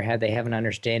 and they have an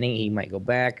understanding he might go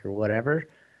back or whatever.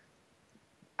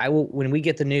 When we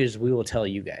get the news, we will tell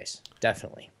you guys,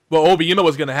 definitely. Well, Obi, you know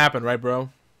what's gonna happen, right, bro?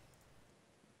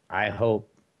 I hope.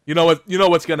 You know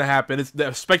what's gonna happen. It's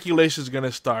the speculation is gonna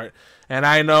start, and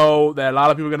I know that a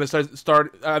lot of people are gonna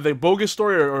start either bogus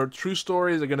story or true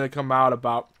stories are gonna come out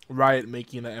about Riot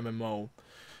making an MMO,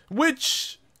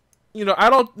 which I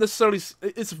don't necessarily.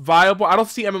 It's viable. I don't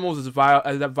see MMOs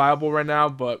as that viable right now,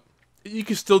 but you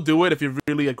can still do it if you're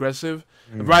really aggressive.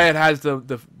 Riot has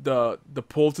the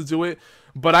pull to do it,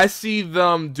 but I see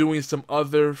them doing some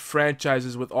other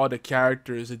franchises with all the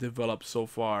characters they developed so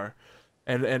far,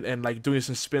 and like doing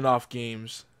some spin-off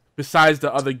games. besides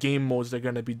the other game modes they're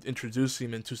going to be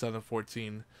introducing in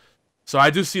 2014. So I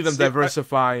do see them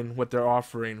diversifying what they're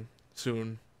offering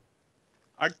soon.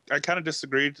 I kind of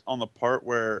disagreed on the part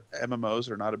where MMOs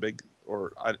are not a big,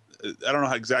 or I don't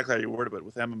know exactly how you word it, but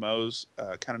with MMOs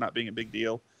kind of not being a big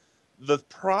deal. The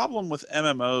problem with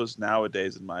MMOs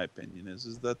nowadays, in my opinion,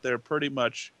 is that they're pretty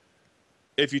much,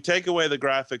 if you take away the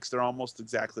graphics, they're almost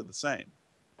exactly the same.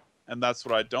 And that's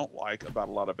what I don't like about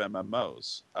a lot of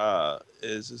MMOs,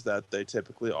 is that they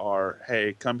typically are,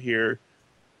 hey, come here,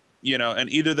 you know, and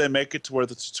either they make it to where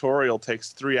the tutorial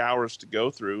takes 3 hours to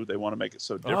go through. They want to make it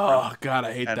so different. Oh, God,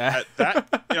 I hate that.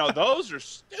 You know, those are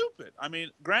stupid. I mean,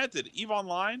 granted, EVE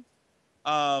Online,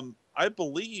 I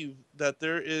believe that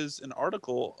there is an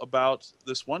article about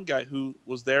this one guy who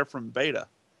was there from beta.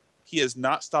 He has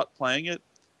not stopped playing it,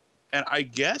 and I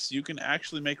guess you can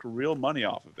actually make real money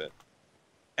off of it.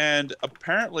 And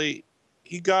apparently,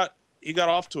 he got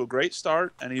off to a great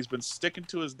start, and he's been sticking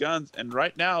to his guns. And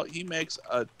right now, he makes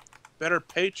a better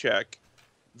paycheck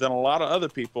than a lot of other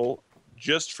people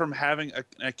just from having an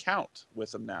account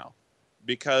with him now,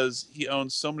 because he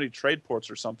owns so many trade ports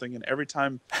or something, and every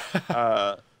time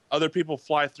other people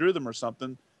fly through them or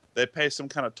something, they pay some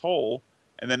kind of toll,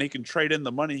 and then he can trade in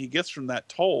the money he gets from that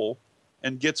toll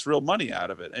and gets real money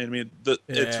out of it. And I mean,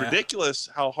 it's ridiculous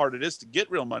how hard it is to get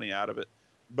real money out of it,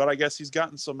 but I guess he's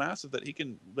gotten so massive that he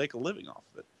can make a living off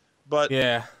of it. But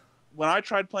yeah, when I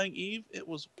tried playing EVE, it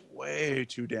was way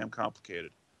too damn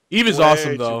complicated. EVE is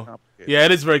awesome, though. Yeah,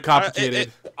 it is very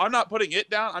complicated. I'm not putting it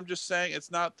down. I'm just saying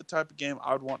it's not the type of game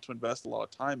I would want to invest a lot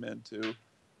of time into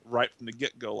right from the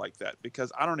get-go like that,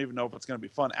 because I don't even know if it's going to be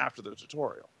fun after the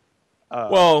tutorial.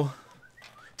 Well,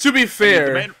 to be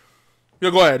fair... go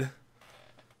ahead.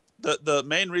 The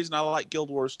main reason I like Guild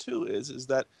Wars 2 is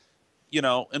that, you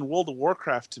know, in World of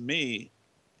Warcraft, to me,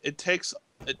 it takes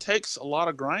a lot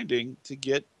of grinding to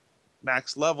get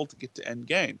max level, to get to end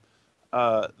game.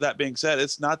 That being said,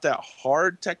 it's not that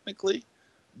hard technically,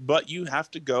 but you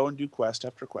have to go and do quest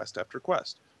after quest after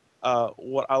quest.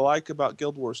 What I like about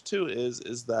Guild Wars 2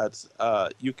 is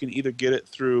that you can either get it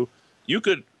through,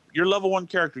 your level 1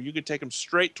 character, you could take him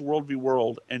straight to World v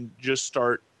World and just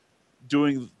start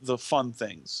doing the fun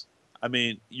things. I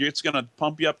mean, it's going to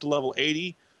pump you up to level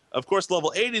 80. Of course,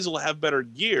 level 80s will have better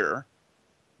gear,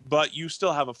 but you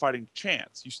still have a fighting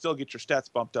chance. You still get your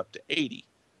stats bumped up to 80.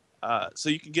 So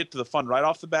you can get to the fun right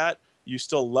off the bat. You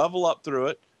still level up through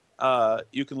it.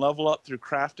 You can level up through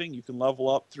crafting. You can level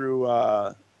up through,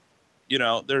 you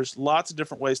know, there's lots of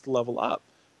different ways to level up.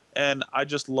 And I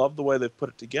just love the way they've put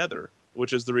it together,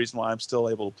 which is the reason why I'm still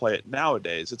able to play it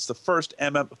nowadays. It's the first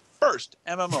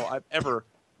MMO I've ever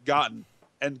gotten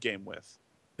endgame with.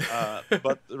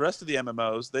 But the rest of the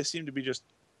MMOs, they seem to be just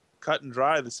cut and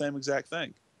dry, the same exact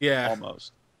thing. Yeah.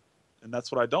 Almost. And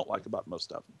that's what I don't like about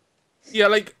most of them. Yeah,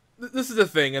 like, this is the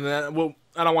thing, and I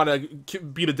don't want to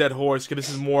beat a dead horse, because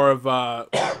this is more of a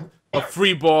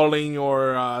free balling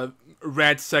or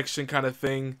rant section kind of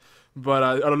thing, but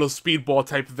a little speedball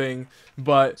type thing.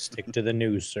 But stick to the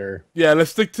news, sir. Yeah,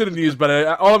 let's stick to the news.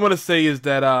 But all I'm going to say is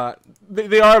that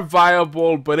they are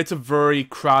viable, but it's a very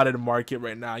crowded market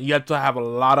right now. You have to have a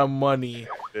lot of money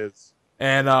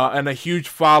and a huge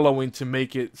following to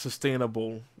make it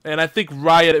sustainable. And I think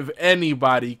Riot, if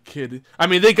anybody could, I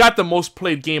mean, they got the most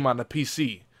played game on the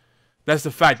PC. That's the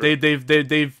fact. Sure.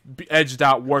 They've edged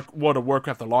out World of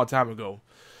Warcraft a long time ago.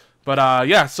 But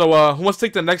yeah, so who wants to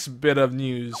take the next bit of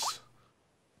news?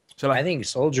 I think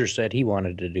Soldier said he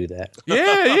wanted to do that.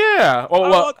 Yeah. Oh,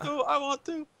 well, I want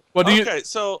to. Well, do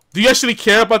you actually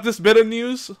care about this bit of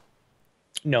news?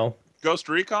 No. Ghost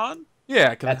Recon?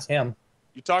 Yeah, that's him.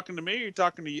 You talking to me, or you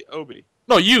talking to Obi?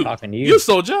 No, you. Talking to you. You,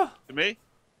 Soldier. To me?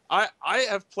 I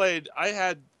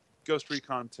had Ghost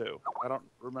Recon 2. I don't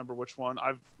remember which one.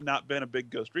 I've not been a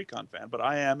big Ghost Recon fan, but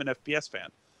I am an FPS fan.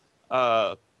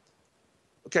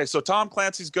 Okay, so Tom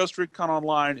Clancy's Ghost Recon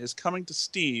Online is coming to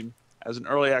Steam as an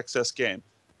early access game.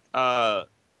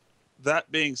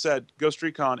 That being said, Ghost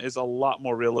Recon is a lot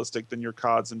more realistic than your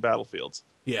CODs and Battlefields.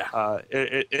 Yeah.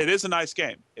 It is a nice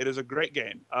game. It is a great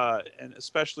game, and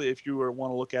especially if you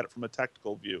want to look at it from a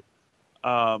technical view.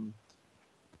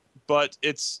 But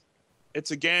it's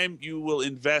a game you will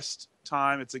invest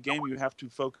time. It's a game you have to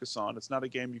focus on. It's not a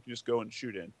game you can just go and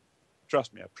shoot in.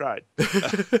 Trust me, I've tried.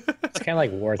 It's kind of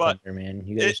like War Thunder, man.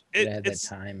 You gotta have that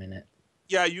time in it.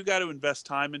 Yeah, you got to invest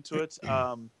time into it.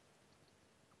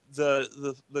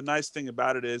 The nice thing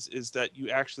about it is that you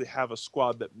actually have a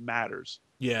squad that matters.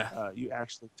 Yeah. You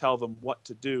actually tell them what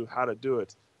to do, how to do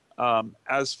it.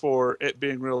 As for it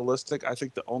being realistic, I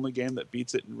think the only game that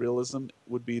beats it in realism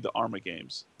would be the Arma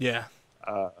games. Yeah.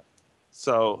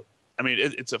 So I mean,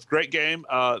 it's a great game.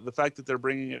 The fact that they're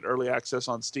bringing it early access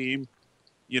on Steam,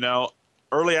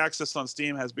 early access on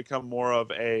Steam has become more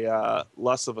of a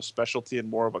less of a specialty and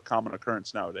more of a common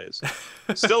occurrence nowadays.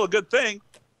 Still a good thing,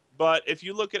 but if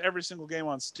you look at every single game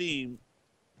on Steam,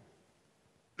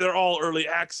 they're all early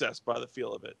access by the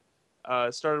feel of it.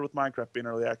 It started with Minecraft being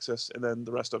early access, and then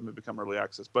the rest of them have become early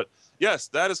access. But yes,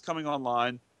 that is coming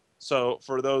online. So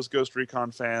for those Ghost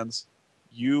Recon fans,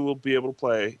 you will be able to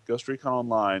play Ghost Recon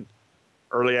Online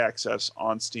early access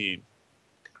on Steam.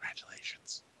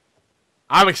 Congratulations.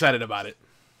 I'm excited about it.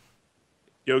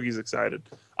 Yogi's excited.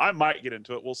 I might get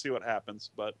into it. We'll see what happens,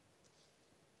 but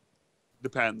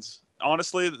depends.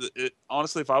 Honestly,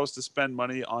 if I was to spend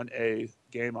money on a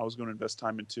game I was going to invest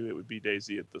time into, it would be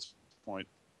DayZ at this point.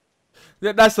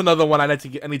 That's another one I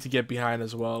need to get behind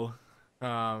as well.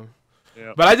 Yeah.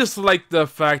 But I just like the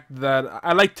fact that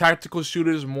I like tactical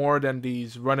shooters more than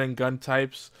these run and gun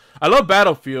types. I love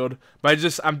Battlefield, but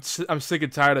I'm sick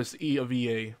and tired of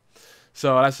EA.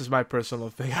 So that's just my personal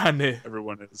thing on it.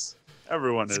 Everyone is.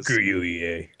 Screw you,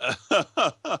 EA.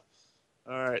 All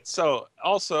right. So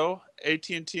also,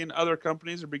 AT&T and other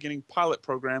companies are beginning pilot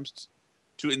programs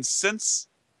to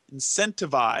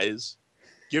incentivize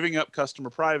giving up customer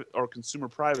private or consumer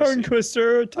privacy. Tongue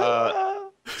twister.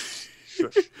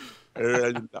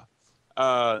 They're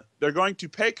going to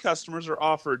pay customers or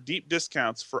offer deep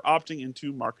discounts for opting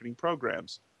into marketing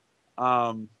programs.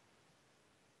 I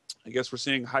guess we're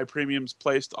seeing high premiums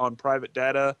placed on private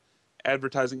data,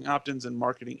 advertising opt-ins, and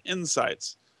marketing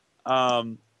insights.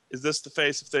 Is this the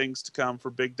face of things to come for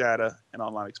big data and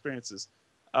online experiences?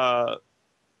 I'm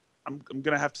going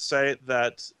to have to say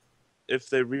that if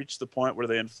they reach the point where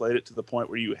they inflate it to the point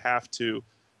where you have to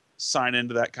sign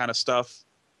into that kind of stuff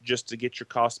just to get your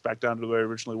costs back down to the way they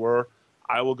originally were,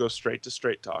 I will go straight to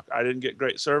Straight Talk. I didn't get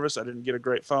great service. I didn't get a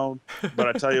great phone. But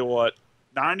I tell you what,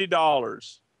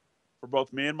 $90 for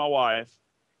both me and my wife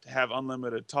to have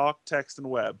unlimited talk, text, and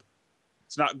web.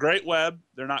 It's not great web.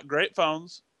 They're not great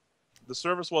phones. The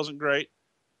service wasn't great.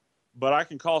 But I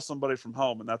can call somebody from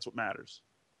home, and that's what matters.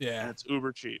 Yeah. And it's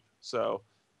uber cheap. So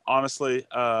honestly,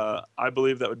 I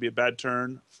believe that would be a bad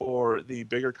turn for the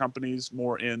bigger companies,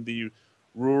 more in the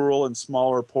rural and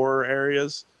smaller, poorer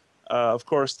areas. Of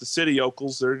course, the city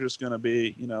yokels, they're just going to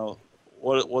be,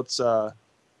 what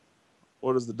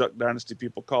does the Duck Dynasty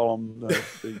people call them?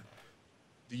 The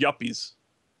yuppies.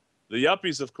 The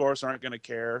yuppies, of course, aren't going to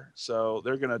care, so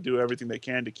they're going to do everything they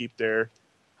can to keep their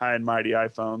high and mighty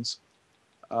iPhones.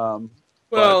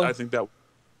 But I think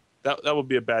that would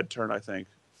be a bad turn, I think,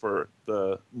 for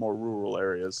the more rural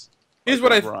areas. Here's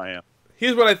what I am.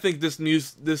 Here's what I think this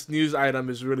news item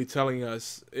is really telling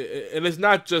us, and it's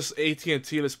not just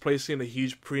AT&T that's placing a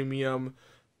huge premium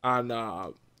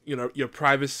on your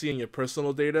privacy and your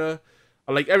personal data.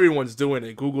 Like everyone's doing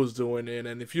it, Google's doing it,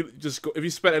 and if you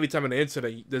spend any time on the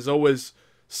internet, there's always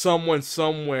someone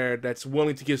somewhere that's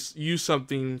willing to give you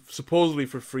something supposedly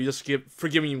for free, just for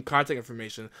giving you contact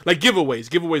information. Like giveaways.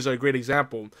 Giveaways are a great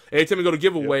example. Anytime you go to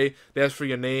giveaway, they ask for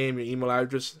your name, your email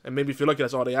address, and maybe if you're lucky,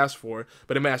 that's all they ask for.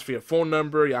 But they may ask for your phone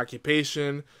number, your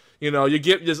occupation.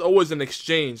 There's always an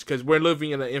exchange because we're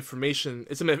living in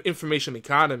it's an information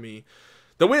economy.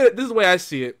 This is the way I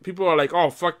see it. People are like,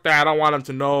 "Oh, fuck that! I don't want them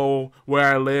to know where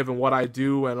I live and what I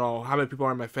do and how many people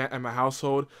are in my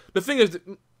household." The thing is,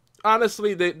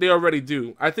 honestly, they already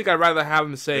do. I think I'd rather have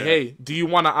them say, "Hey, do you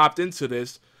want to opt into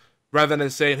this?" rather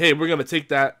than saying, "Hey, we're gonna take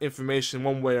that information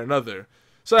one way or another."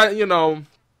 So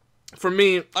for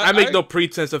me, I make no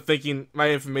pretense of thinking my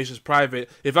information is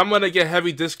private. If I'm gonna get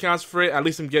heavy discounts for it, at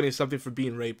least I'm getting something for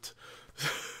being raped.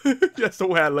 That's the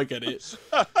way I look at it.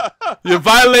 You're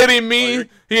violating me.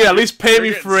 At least pay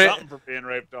me for it. Something for being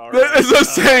raped, all right. That's what I'm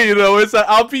saying. It's like,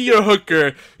 I'll be your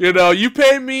hooker. You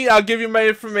pay me, I'll give you my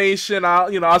information.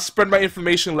 I'll spread my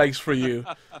information legs for you.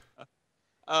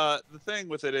 The thing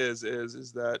with it is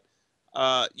that,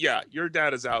 your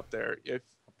data's out there. If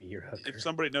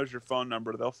somebody knows your phone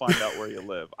number, they'll find out where you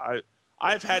live.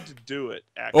 I've had to do it.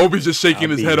 Actually. Obi's just shaking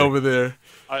his head over there.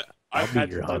 I've had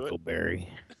your to do Huckleberry.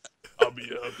 I'll be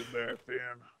your Huckleberry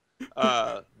fan.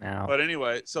 Now, but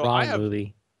anyway, so wrong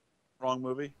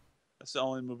movie. That's the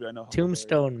only movie I know.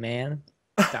 Tombstone, man.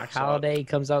 Doc Holliday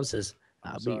comes out and says,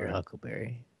 "I'll be your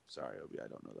Huckleberry." Sorry, Obi, I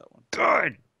don't know that one.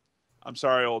 Good. I'm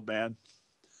sorry, old man.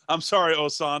 I'm sorry,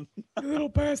 Osan. You little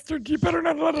bastard! You better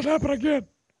not let it happen again.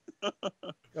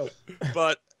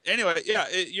 But anyway,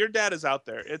 your data's out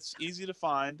there. It's easy to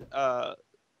find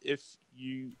if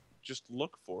you just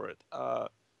look for it.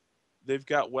 They've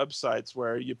got websites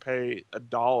where you pay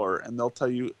 $1 and they'll tell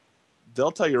you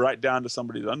right down to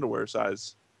somebody's underwear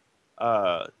size,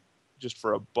 just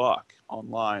for $1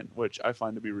 online, which I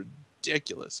find to be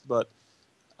ridiculous. But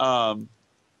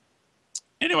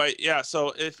anyway, yeah.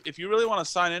 So if you really want to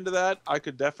sign into that, I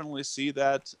could definitely see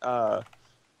that. I'm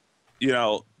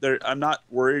not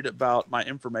worried about my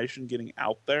information getting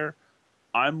out there.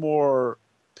 I'm more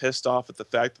pissed off at the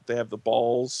fact that they have the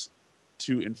balls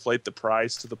to inflate the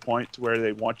price to the point to where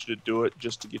they want you to do it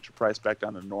just to get your price back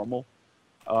down to normal.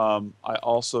 I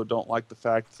also don't like the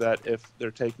fact that if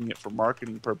they're taking it for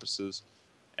marketing purposes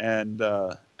and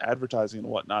advertising and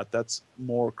whatnot, that's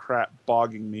more crap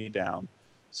bogging me down.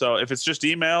 So if it's just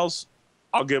emails,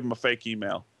 I'll give them a fake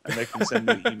email and they can send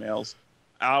me emails.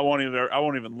 I won't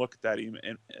even look at that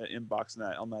inbox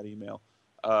on that email.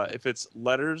 If it's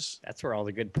letters, That's where all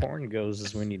the good porn goes,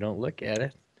 is when you don't look at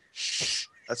it.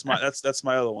 that's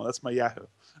my other one. That's my Yahoo.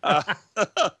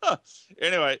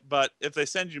 Anyway, but if they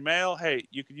send you mail, hey,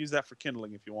 you can use that for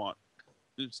kindling if you want.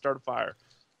 Start a fire.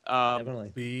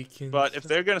 Definitely. But if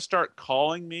they're going to start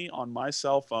calling me on my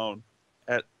cell phone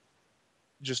at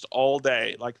just all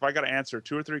day, like if I got to answer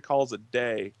 2 or 3 calls a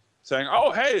day saying,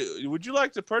 oh, hey, would you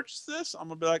like to purchase this? I'm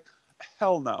going to be like,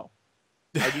 hell no.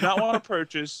 I do not want to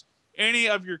purchase any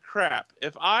of your crap.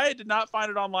 If I did not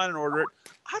find it online and order it,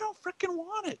 I don't freaking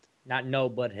want it. Not no,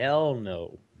 but hell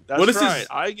no. That's right.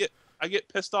 I get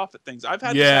pissed off at things. I've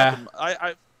had this happen.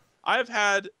 I've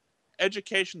had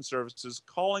education services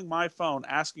calling my phone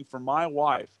asking for my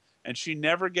wife, and she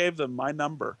never gave them my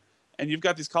number. And you've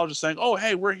got these colleges saying, "Oh,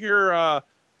 hey, we're here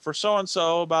for so and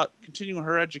so about continuing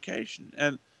her education."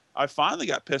 And I finally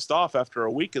got pissed off after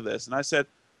a week of this, and I said,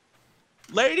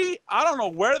 "Lady, I don't know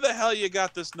where the hell you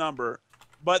got this number,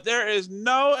 but there is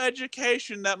no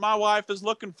education that my wife is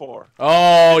looking for."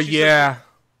 Oh, yeah. Said,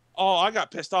 oh, I got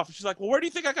pissed off. And she's like, well, where do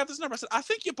you think I got this number? I said, I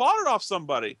think you bought it off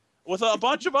somebody with a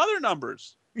bunch of other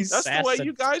numbers. That's the way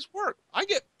you guys work. I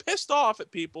get pissed off at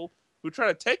people who try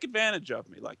to take advantage of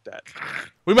me like that.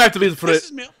 We might have to leave it for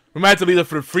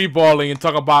the free balling and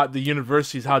talk about the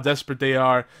universities, how desperate they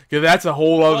are, because that's a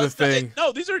whole other thing.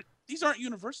 These aren't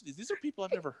universities. These are people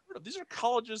I've never heard of. These are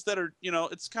colleges that are,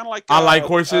 it's kind of like online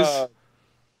courses.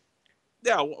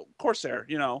 Corsair,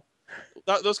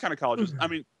 those kind of colleges. I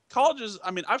mean,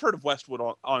 I've heard of Westwood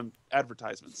on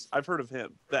advertisements. I've heard of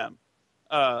them.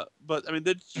 But I mean,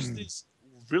 they're just these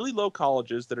really low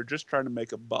colleges that are just trying to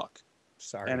make a buck.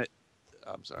 Sorry. And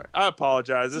I'm sorry. I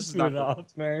apologize. This is not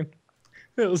off, man.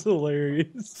 It was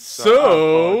hilarious.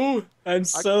 So I'm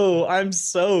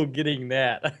so getting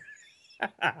that.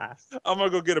 I'm gonna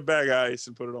go get a bag of ice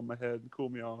and put it on my head and cool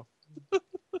me off.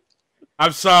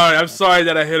 I'm sorry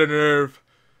that I hit a nerve.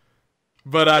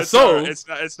 But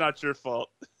it's not your fault.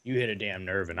 You hit a damn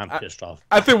nerve, and I'm pissed off.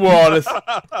 I think we're all this.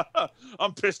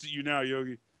 I'm pissed at you now,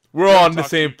 Yogi. We're on the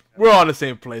same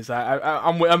place.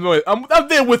 I'm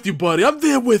there with you, buddy. I'm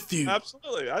there with you.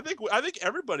 Absolutely. I think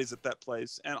everybody's at that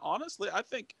place. And honestly, I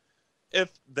think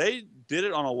if they did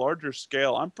it on a larger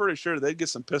scale, I'm pretty sure they'd get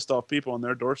some pissed off people on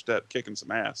their doorstep kicking some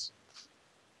ass.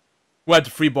 We have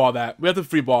to free ball that.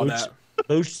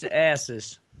 Boots to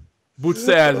asses. Boots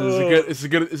to asses. It's a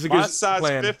good My size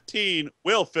plan. 15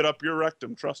 will fit up your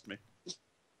rectum. Trust me.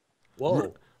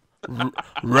 Whoa.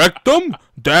 Wrecked them?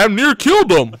 Damn near killed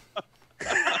them.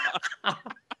 I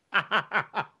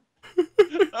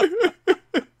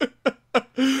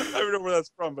don't know where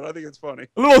that's from, but I think it's funny.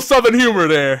 A little southern humor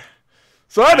there.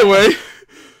 So anyway,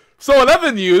 so in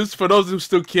other news, for those who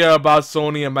still care about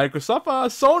Sony and Microsoft,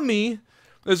 Sony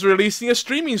is releasing a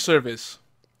streaming service.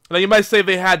 Now you might say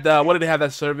they had what did they have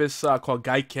that service called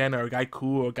Gaiken or Gaiku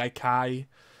or Gaikai?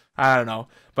 I don't know,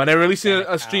 but they're releasing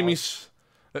a streaming.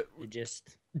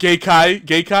 Gay guy,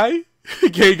 gay guy,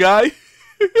 gay guys,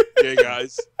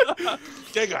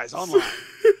 gay guys online.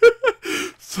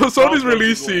 So Sony's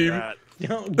releasing.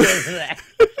 Don't go to that.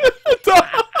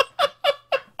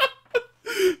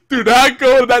 Do not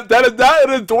go to that. That is not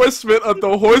an endorsement of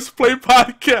the Horseplay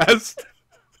podcast.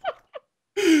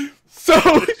 So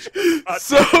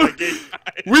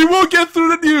we will get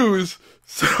through the news.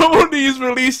 Sony's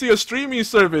releasing a streaming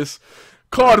service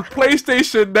called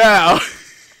PlayStation Now.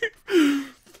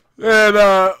 And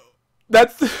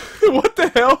that's what the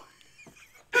hell?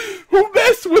 Who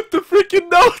messed with the freaking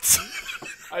notes?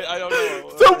 I don't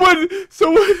know.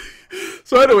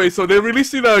 So anyway, so they're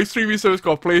releasing a streaming service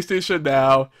called PlayStation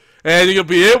Now, and you'll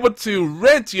be able to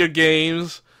rent your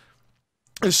games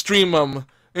and stream them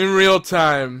in real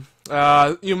time.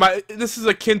 This is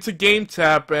akin to Game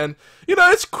Tap, and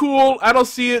it's cool. I don't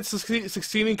see it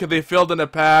succeeding because they failed in the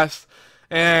past.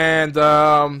 And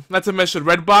not to mention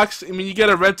Redbox. I mean, you get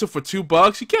a rental for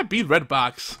 $2. You can't beat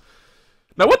Redbox.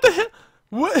 Now, what the hell?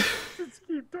 What?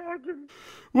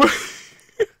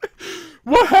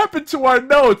 What happened to our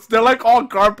notes? They're like all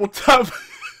garbled up.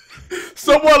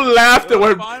 Someone laughed and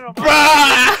went,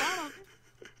 bah!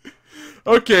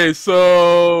 Okay,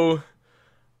 so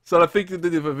I think they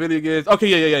did it for video games.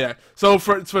 Okay, yeah. So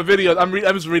for video, I'm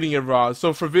just reading it wrong.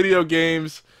 So for video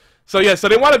games, so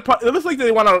they want to. It looks like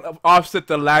they want to offset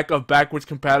the lack of backwards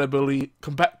compatibility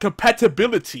in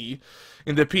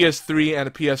the PS3 and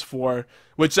the PS4,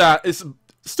 which is a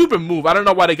stupid move. I don't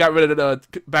know why they got rid of the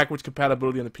backwards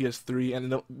compatibility on the PS3,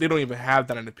 and they don't even have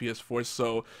that on the PS4.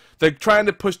 So they're trying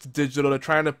to push the digital. They're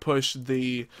trying to push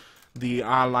the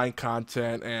online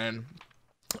content, and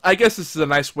I guess this is a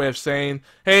nice way of saying,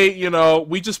 hey,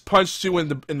 we just punched you in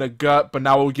the gut, but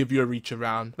now we'll give you a reach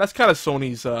around. That's kind of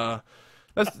Sony's.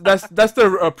 That's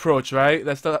their approach, right?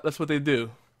 That's what they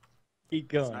do. Keep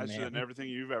going, nicer man. than everything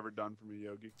you've ever done for me,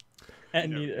 Yogi. I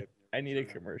need a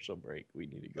commercial break. We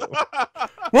need to go.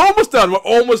 We're almost done. We're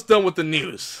almost done with the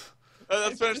news.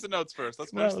 Let's finish the notes first.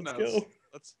 Let's finish the let's notes. go.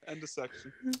 Let's end the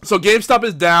section. So GameStop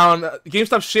is down.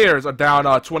 GameStop shares are down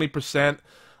 20%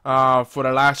 for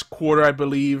the last quarter, I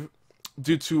believe,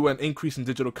 due to an increase in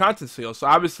digital content sales. So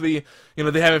obviously,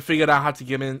 they haven't figured out how to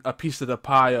get in a piece of the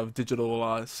pie of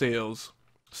digital sales.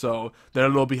 So they're a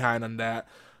little behind on that.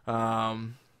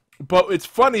 But it's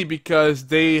funny because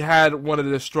they had one of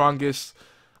the strongest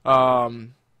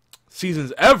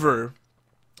seasons ever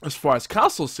as far as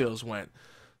console sales went.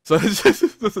 So this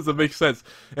doesn't make sense.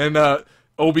 And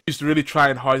Obi's really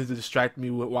trying hard to distract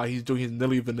me while he's doing his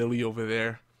nilly vanilly over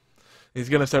there. He's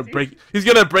gonna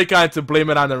break out to Blame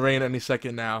It on the Rain any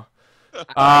second now.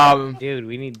 Dude,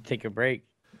 we need to take a break.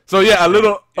 So yeah, a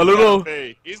little.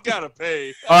 He's gotta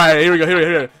pay. All right, here we go.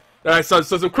 Here. All right, so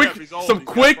some quick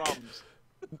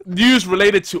news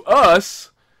related to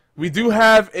us. We do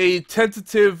have a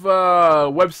tentative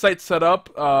website set up,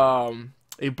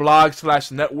 a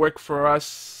blog/network for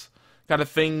us, kind of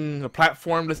thing, a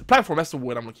platform. That's the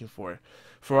word I'm looking for.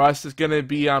 For us, it's gonna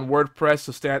be on WordPress.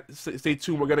 So stay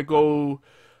tuned. We're gonna go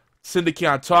syndicate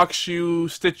on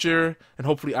TalkShoe, Stitcher, and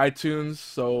hopefully iTunes.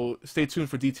 So stay tuned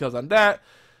for details on that.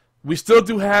 We still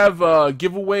do have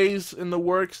giveaways in the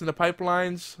works, in the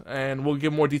pipelines, and we'll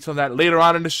give more detail on that later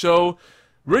on in the show.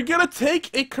 We're going to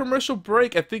take a commercial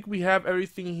break. I think we have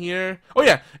everything here. Oh,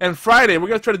 yeah, and Friday, we're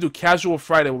going to try to do Casual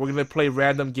Friday, where we're going to play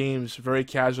random games very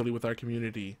casually with our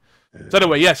community. So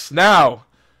anyway, yes, now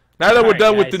that we're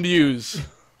done with the news.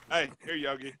 Hey, here,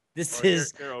 Yogi. This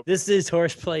is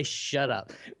Horseplay. Shut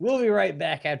up. We'll be right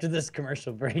back after this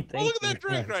commercial break. Oh, look at that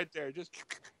drink right there. Just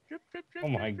drip. Oh,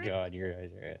 my God, you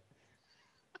guys are it.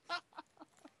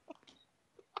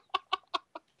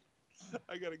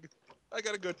 I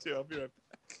gotta go too. I'll be right back.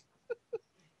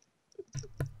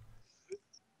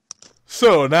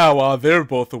 So now while they're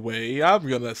both away, I'm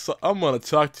gonna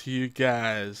talk to you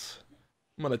guys.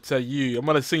 I'm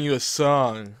gonna sing you a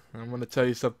song. I'm gonna tell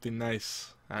you something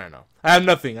nice. I don't know. I have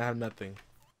nothing.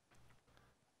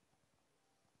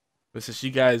 This is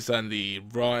you guys on the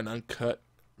raw and uncut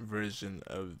version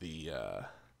of the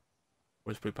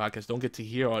Horseplay podcast. Don't get to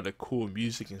hear all the cool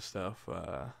music and stuff.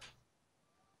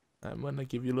 I'm gonna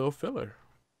give you a little filler.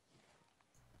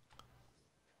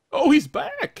 Oh, he's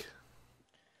back!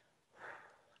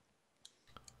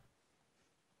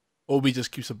 Obi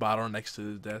just keeps a bottle next to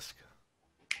his desk.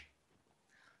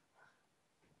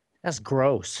 That's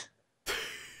gross.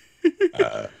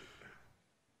 It's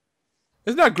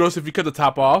not gross if you cut the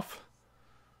top off.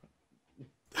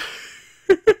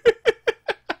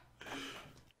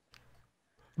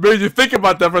 But you think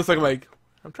about that for a second, like,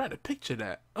 I'm trying to picture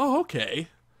that. Oh, okay.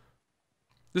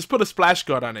 Just put a splash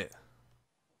guard on it.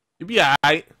 You'll be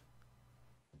alright.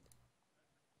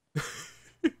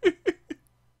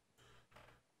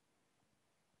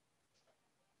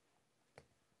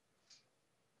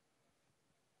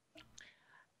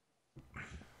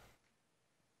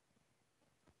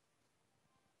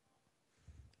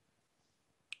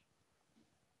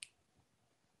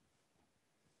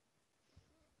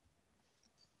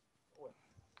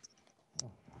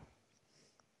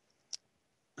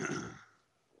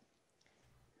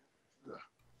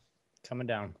 Coming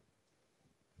down.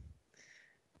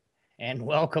 And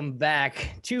welcome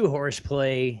back to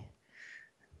Horseplay.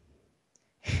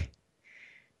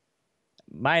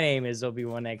 My name is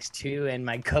Obi1X2, and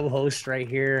my co-host right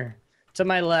here to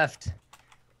my left,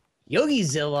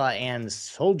 YogiZilla and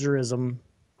Soldierism,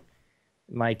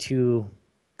 my two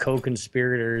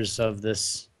co-conspirators of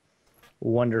this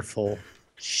wonderful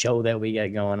show that we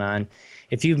got going on.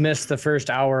 If you've missed the first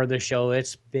hour of the show,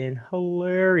 it's been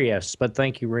hilarious. But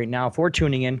thank you right now for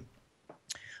tuning in.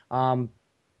 You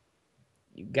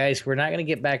guys, we're not going to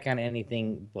get back on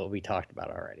anything what we talked about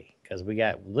already because we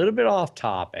got a little bit off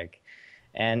topic.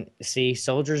 And see,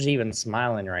 Soldier's even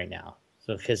smiling right now.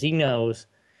 So because he knows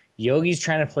Yogi's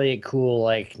trying to play it cool,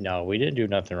 like, no, we didn't do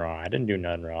nothing wrong. I didn't do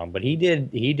nothing wrong. But he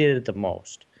did it the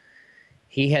most.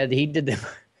 He did the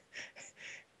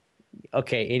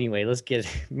okay, anyway, let's get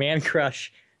Man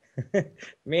Crush.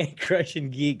 Man Crush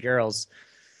and Geek Girls.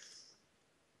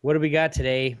 What do we got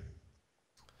today?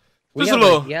 We Just have a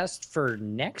little guest for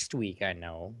next week, I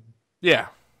know. Yeah.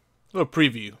 A little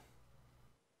preview.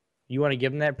 You want to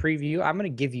give him that preview? I'm going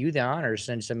to give you the honor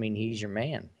since, I mean, he's your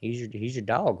man. He's your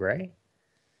dog, right?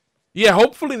 Yeah,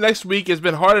 hopefully next week. It's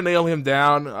been hard to nail him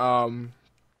down.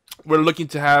 We're looking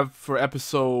to have for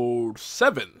episode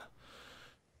 7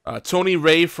 Tony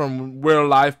Ray from We're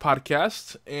Alive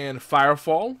podcast and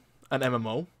Firefall, an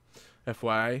MMO,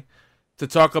 FYI, to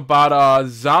talk about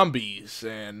zombies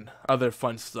and other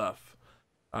fun stuff.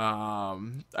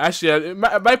 Actually,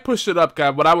 I might push it up,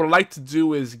 guys. What I would like to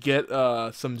do is get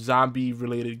some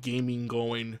zombie-related gaming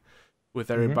going with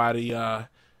everybody, on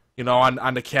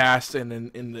the cast and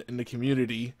in the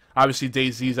community. Obviously,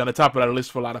 DayZ's on the top of that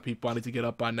list for a lot of people. I need to get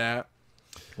up on that.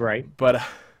 Right. But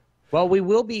well, we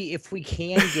will be if we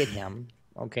can get him.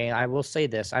 Okay, I will say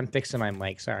this. I'm fixing my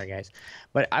mic. Sorry, guys.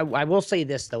 But I will say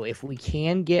this, though. If we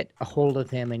can get a hold of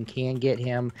him and can get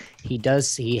him, he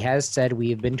has said, we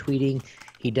have been tweeting,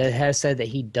 has said that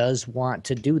he does want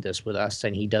to do this with us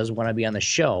and he does want to be on the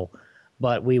show.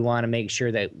 But we want to make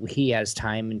sure that he has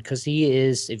time. And because he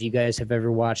is, if you guys have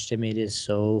ever watched him, it is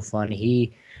so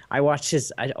funny. I watched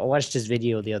his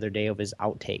video the other day of his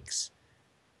outtakes.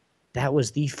 That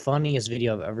was the funniest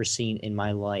video I've ever seen in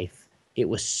my life. It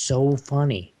was so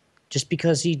funny. Just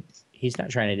because he's not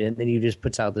trying to do it, then he just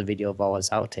puts out the video of all his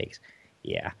outtakes.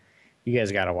 Yeah, you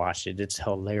guys got to watch it. It's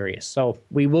hilarious. So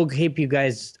we will keep you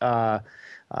guys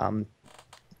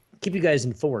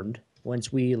informed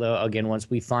once we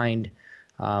find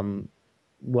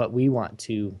what we want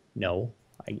to know.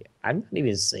 I'm not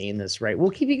even saying this right.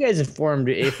 We'll keep you guys informed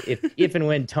if and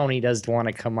when Tony does want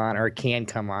to come on or can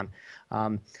come on.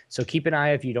 So keep an eye.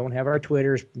 If you don't have our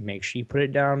Twitters, make sure you put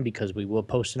it down because we will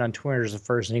post it on Twitter is the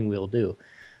first thing we'll do.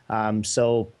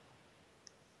 But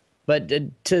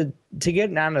to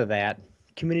get down to that,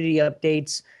 community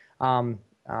updates,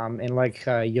 and like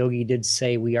Yogi did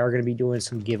say, we are going to be doing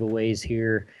some giveaways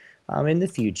here in the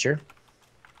future.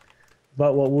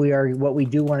 But what we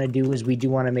do want to do is we do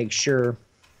want to make sure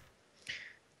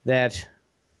that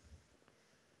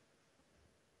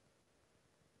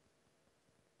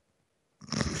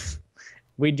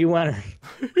we do want to.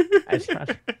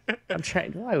 I'm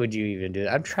trying. Why would you even do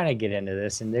that? I'm trying to get into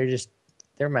this, and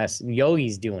they're messing.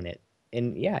 Yogi's doing it,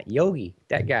 and yeah, Yogi,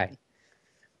 that guy.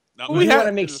 We want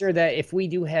to make sure that if we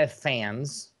do have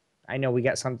fans, I know we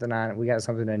got something on. We got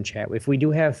something in chat. If we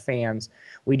do have fans,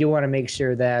 we do want to make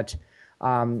sure that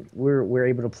we're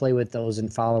able to play with those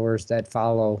and followers that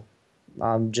follow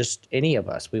just any of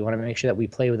us. We want to make sure that we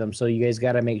play with them. So you guys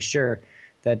got to make sure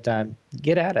that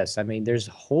get at us. I mean, there's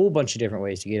a whole bunch of different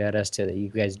ways to get at us that you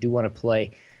guys do want to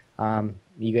play.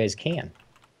 You guys can.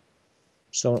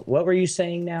 So what were you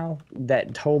saying now?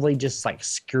 That totally just like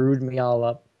screwed me all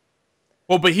up.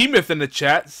 Well, Behemoth in the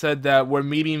chat said that we're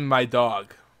meeting my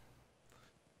dog.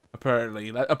 Apparently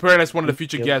that's one of the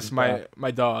future guests.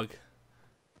 My dog.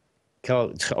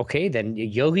 Okay, then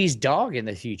Yogi's dog in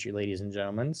the future, ladies and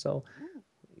gentlemen. So,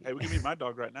 hey, we can meet my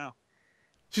dog right now.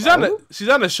 She's on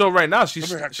the show right now.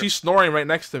 She's snoring right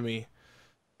next to me.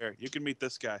 Here, you can meet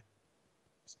this guy.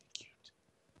 He's cute.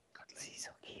 He's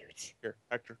so cute. Here,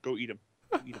 Hector, go eat him.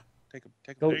 Eat him. Take him.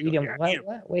 Go eat him.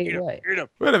 What? Wait, what? Eat him.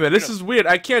 Wait a minute. This is weird.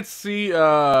 I can't see.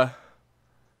 For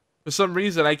some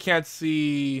reason, I can't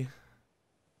see.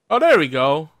 Oh, there we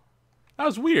go. That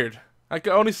was weird. I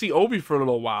could only see Obi for a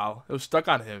little while. It was stuck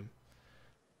on him.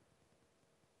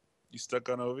 You stuck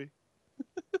on Obi?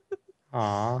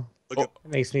 Aw. That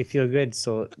makes me feel good.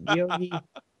 So, Yogi,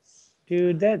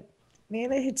 dude, that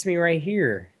hits me right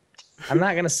here. I'm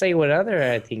not going to say what other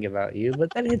I think about you,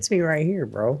 but that hits me right here,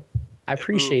 bro. I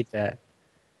appreciate that.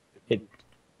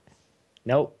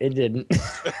 Nope, it didn't.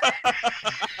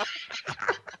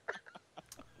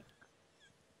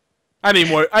 I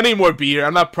need more beer.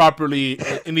 I'm not properly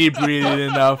inebriated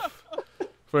enough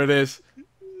for this.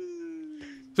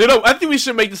 So, I think we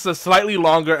should make this a slightly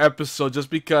longer episode just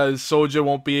because Soldier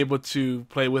won't be able to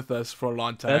play with us for a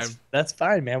long time. That's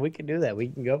fine, man. We can do that. We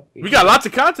can go. We got lots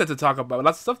of content to talk about.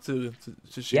 Lots of stuff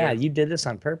to share. Yeah, you did this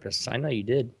on purpose. I know you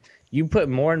did. You put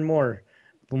more and more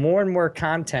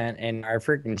content in our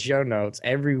freaking show notes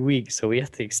every week, so we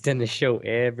have to extend the show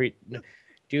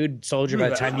Dude, Soldier, by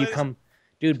the time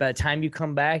you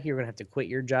come back, you're going to have to quit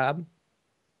your job.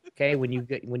 Okay, when you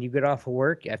get off of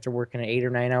work after working an 8 or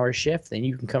 9 hour shift, then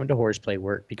you can come to Horseplay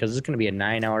work because it's going to be a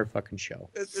 9 hour fucking show.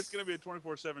 It's going to be a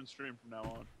 24/7 stream from now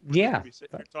on. Yeah,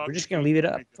 we're just going to leave it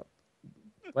up.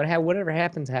 Drinking. Whatever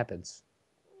happens, happens.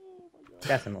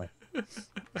 Definitely.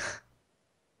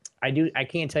 I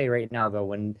can't tell you right now though.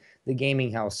 When the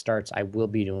gaming house starts, I will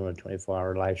be doing a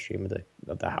 24-hour live stream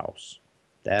of the house.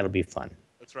 That'll be fun.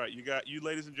 That's right. You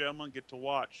ladies and gentlemen get to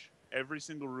watch every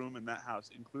single room in that house,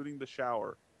 including the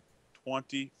shower,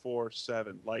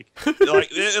 24/7. Like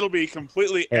it'll be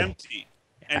completely empty,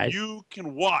 and you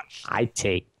can watch. I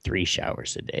take 3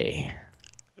 showers a day.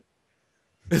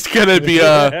 It's gonna be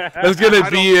a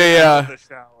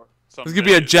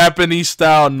Japanese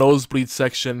style nosebleed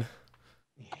section.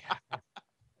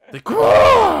 Like,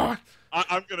 I'm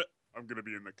gonna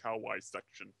be in the kawaii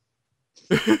section.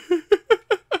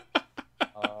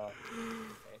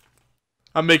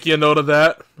 I'm making a note of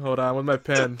that. Hold on, with my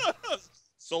pen.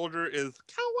 Soldier is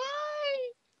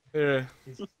kawaii. Yeah.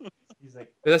 He's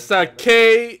like, That's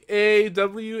Kawai,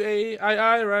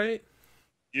 right?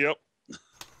 Yep.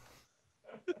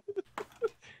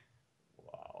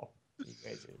 Wow. You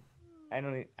guys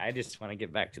I just want to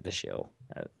get back to the show.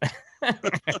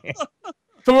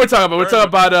 So we're talking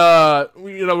about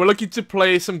we're looking to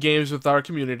play some games with our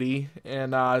community,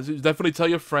 and definitely tell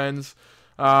your friends.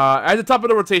 At the top of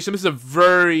the rotation, this is a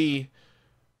very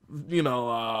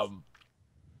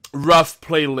rough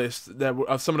playlist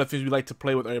of some of the things we like to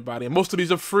play with everybody, and most of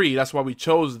these are free. That's why we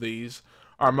chose these: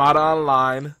 Armada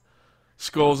Online,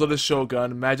 Skulls of the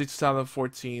Shogun, Magic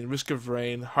 2014, Risk of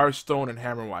Rain, Hearthstone, and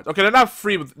Hammerwatch. Okay, they're not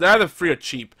free, but they're either free or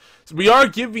cheap. So we are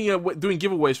doing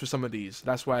giveaways for some of these.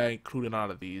 That's why I included a lot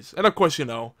of these. And of course,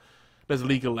 there's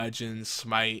League of Legends,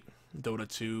 Smite, Dota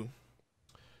 2,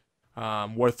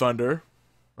 War Thunder,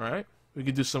 right? We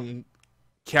could do some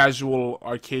casual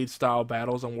arcade-style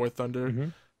battles on War Thunder. Mm-hmm.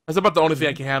 That's about the only thing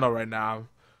I can handle right now.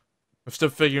 I'm still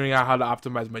figuring out how to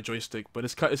optimize my joystick, but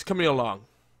it's coming along.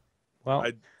 Well,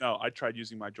 I tried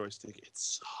using my joystick. It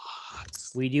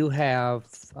sucks. we do have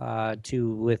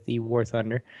with the War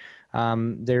Thunder.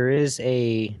 There is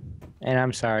and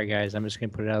I'm sorry guys, I'm just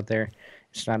gonna put it out there.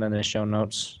 It's not in the show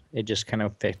notes. It just kind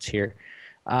of fits here.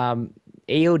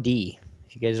 AOD.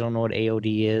 If you guys don't know what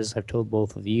AOD is, I've told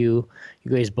both of you.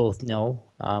 You guys both know.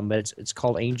 But it's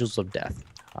called Angels of Death.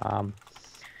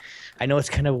 I know it's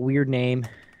kind of a weird name,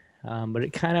 but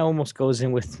it kind of almost goes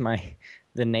in with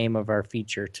the name of our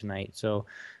feature tonight. So,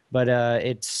 but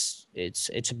it's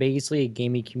basically a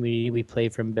gaming community. We play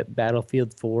from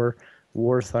Battlefield 4,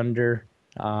 War Thunder,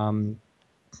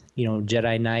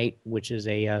 Jedi Knight, which is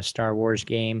a Star Wars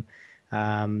game,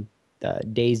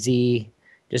 DayZ.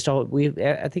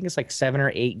 I think it's like 7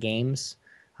 or 8 games,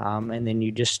 and then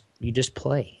you just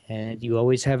play, and you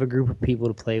always have a group of people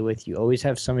to play with. You always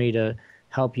have somebody to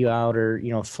help you out or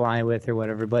fly with or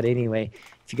whatever. But anyway,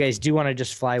 if you guys do want to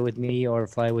just fly with me or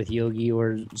fly with Yogi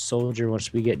or Soldier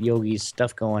once we get Yogi's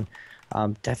stuff going,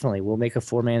 definitely we'll make a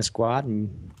 4-man squad,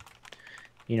 and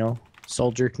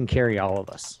Soldier can carry all of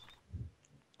us.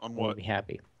 On what? We'll be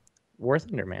happy. War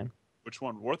Thunder, man. Which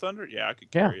one? War Thunder? Yeah, I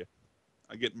could carry it.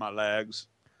 I get my lags.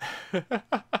 The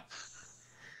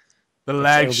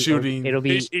lag shooting. It'll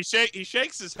be. He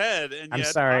shakes his head, and I'm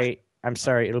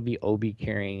sorry. It'll be Obi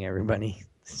carrying everybody.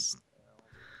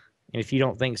 And if you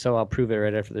don't think so, I'll prove it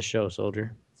right after the show,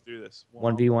 Soldier. Let's do this.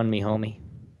 1v1 me, homie.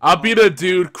 I'll be the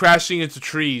dude crashing into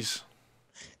trees.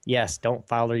 Yes, don't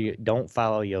follow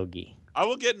Yogi. I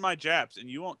will get in my Japs, and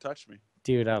you won't touch me.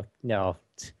 Dude, no.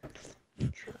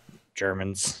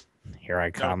 Germans, here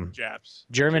I come. No, Japs.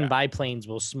 German biplanes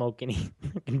will smoke any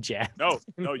fucking Jap.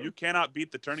 No, you cannot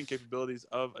beat the turning capabilities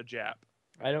of a Jap.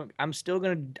 I'm still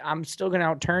gonna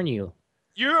outturn you.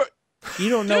 You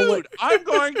don't know what. I'm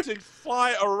going to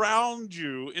fly around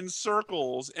you in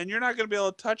circles, and you're not going to be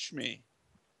able to touch me.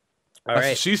 All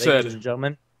right, she said. Ladies and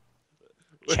gentlemen,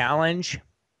 challenge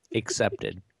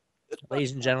accepted.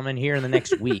 Ladies and gentlemen, here in the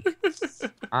next week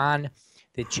on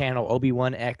the channel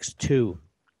Obi-Wan X2,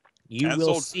 you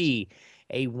will see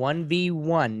a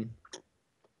 1v1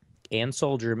 and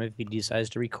Soldier if he decides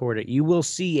to record it. You will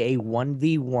see a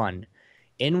 1v1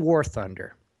 in War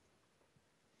Thunder.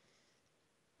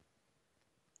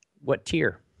 What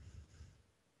tier?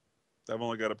 I've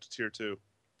only got up to tier 2.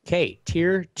 Okay,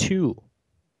 tier 2.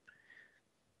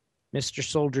 Mr.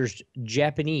 Soldier's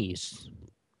Japanese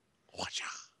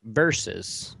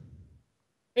versus.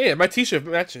 Hey, my t-shirt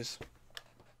matches.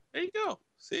 There you go.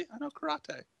 See, I know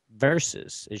karate.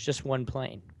 Versus. It's just one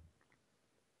plane.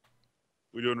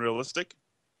 We doing realistic?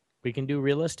 We can do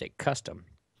realistic, custom.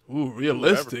 Ooh,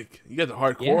 realistic. You got the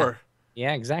hardcore.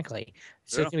 Yeah, exactly.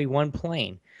 So it's going to be one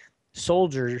plane.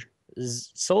 Soldier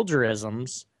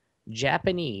Soldierism's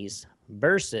Japanese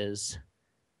versus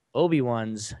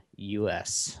Obi-Wan's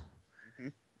US.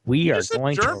 We You are just said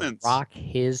going to Germans. rock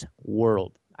his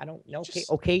world. I don't know.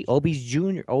 Okay, Obi's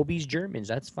Germans.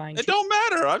 That's fine. It don't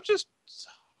matter. I'm just.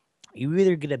 You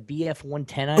either get a BF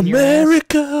 110 on your ass.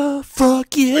 America,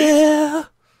 fuck yeah.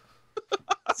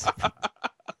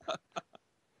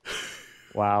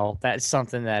 Wow, that's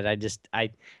something that I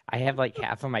have like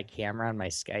half of my camera on my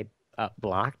Skype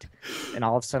blocked, and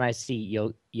all of a sudden I see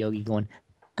Yogi going,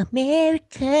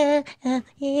 America,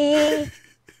 yeah.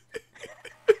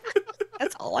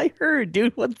 That's all I heard,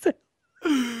 dude. What the?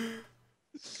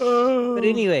 But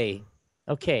anyway,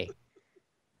 okay.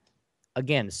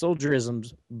 Again, Soldierism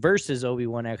versus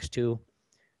Obi-Wan X2,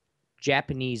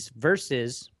 Japanese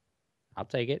versus, I'll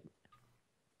take it,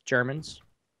 Germans.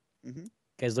 Mm-hmm.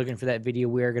 Guys, looking for that video.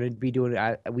 We are going to be doing.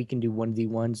 We can do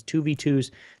 1v1s,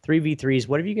 2v2s, 3v3s,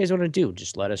 whatever you guys want to do.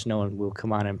 Just let us know, and we'll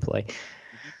come on and play.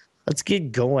 Let's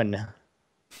get going.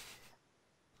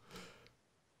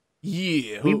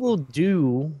 Yeah, we will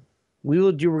do.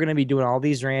 We're going to be doing all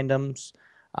these randoms.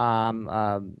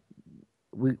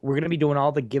 We're going to be doing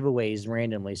all the giveaways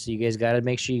randomly. So you guys got to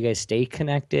make sure you guys stay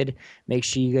connected. Make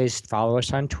sure you guys follow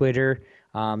us on Twitter.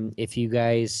 If you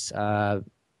guys, I'll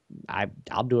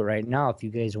do it right now. If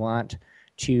you guys want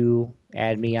to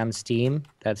add me on Steam,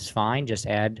 that's fine. Just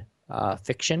add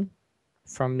fiction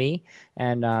from me.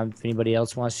 And if anybody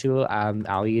else wants to,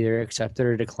 I'll either accept it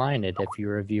or decline it. If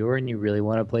you're a viewer and you really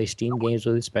want to play Steam games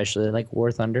with, especially like War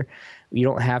Thunder, you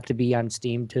don't have to be on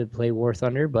Steam to play War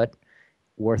Thunder, but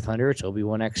War Thunder, it's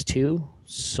Obi-Wan X2,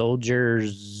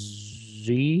 Soldierism.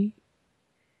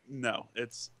 No,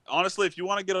 it's honestly, if you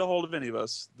want to get a hold of any of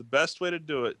us, the best way to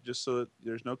do it, just so that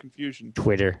there's no confusion,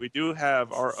 Twitter. We do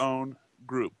have our own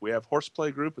group. We have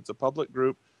Horseplay group. It's a public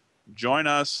group. Join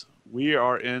us. We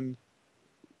are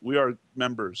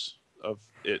members of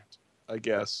it, I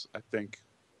guess. I think.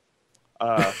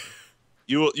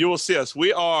 You will see us.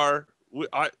 We are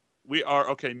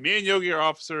okay. Me and Yogi are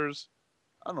officers.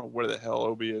 I don't know where the hell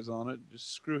Obi is on it.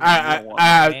 Just screw him.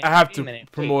 I have to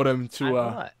promote him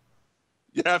to.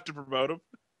 You have to promote him.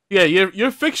 Yeah,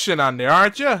 you're fiction on there,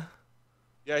 aren't you?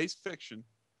 Yeah, he's fiction.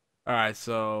 All right,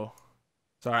 so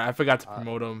sorry, I forgot to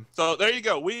promote him. So there you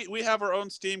go. We have our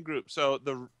own Steam group. So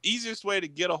the easiest way to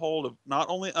get a hold of not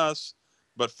only us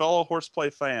but fellow Horseplay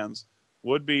fans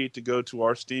would be to go to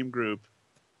our Steam group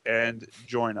and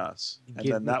join us, and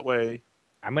then that way.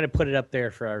 I'm gonna put it up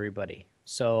there for everybody.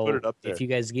 So put it up there. If you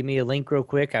guys give me a link real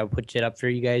quick, I'll put it up for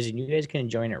you guys, and you guys can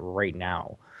join it right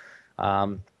now.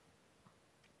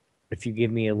 If you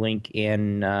give me a link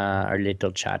in our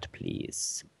little chat,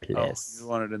 please. Oh, you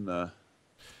want it in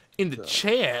the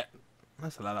chat?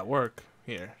 That's a lot of work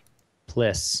here.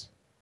 Please.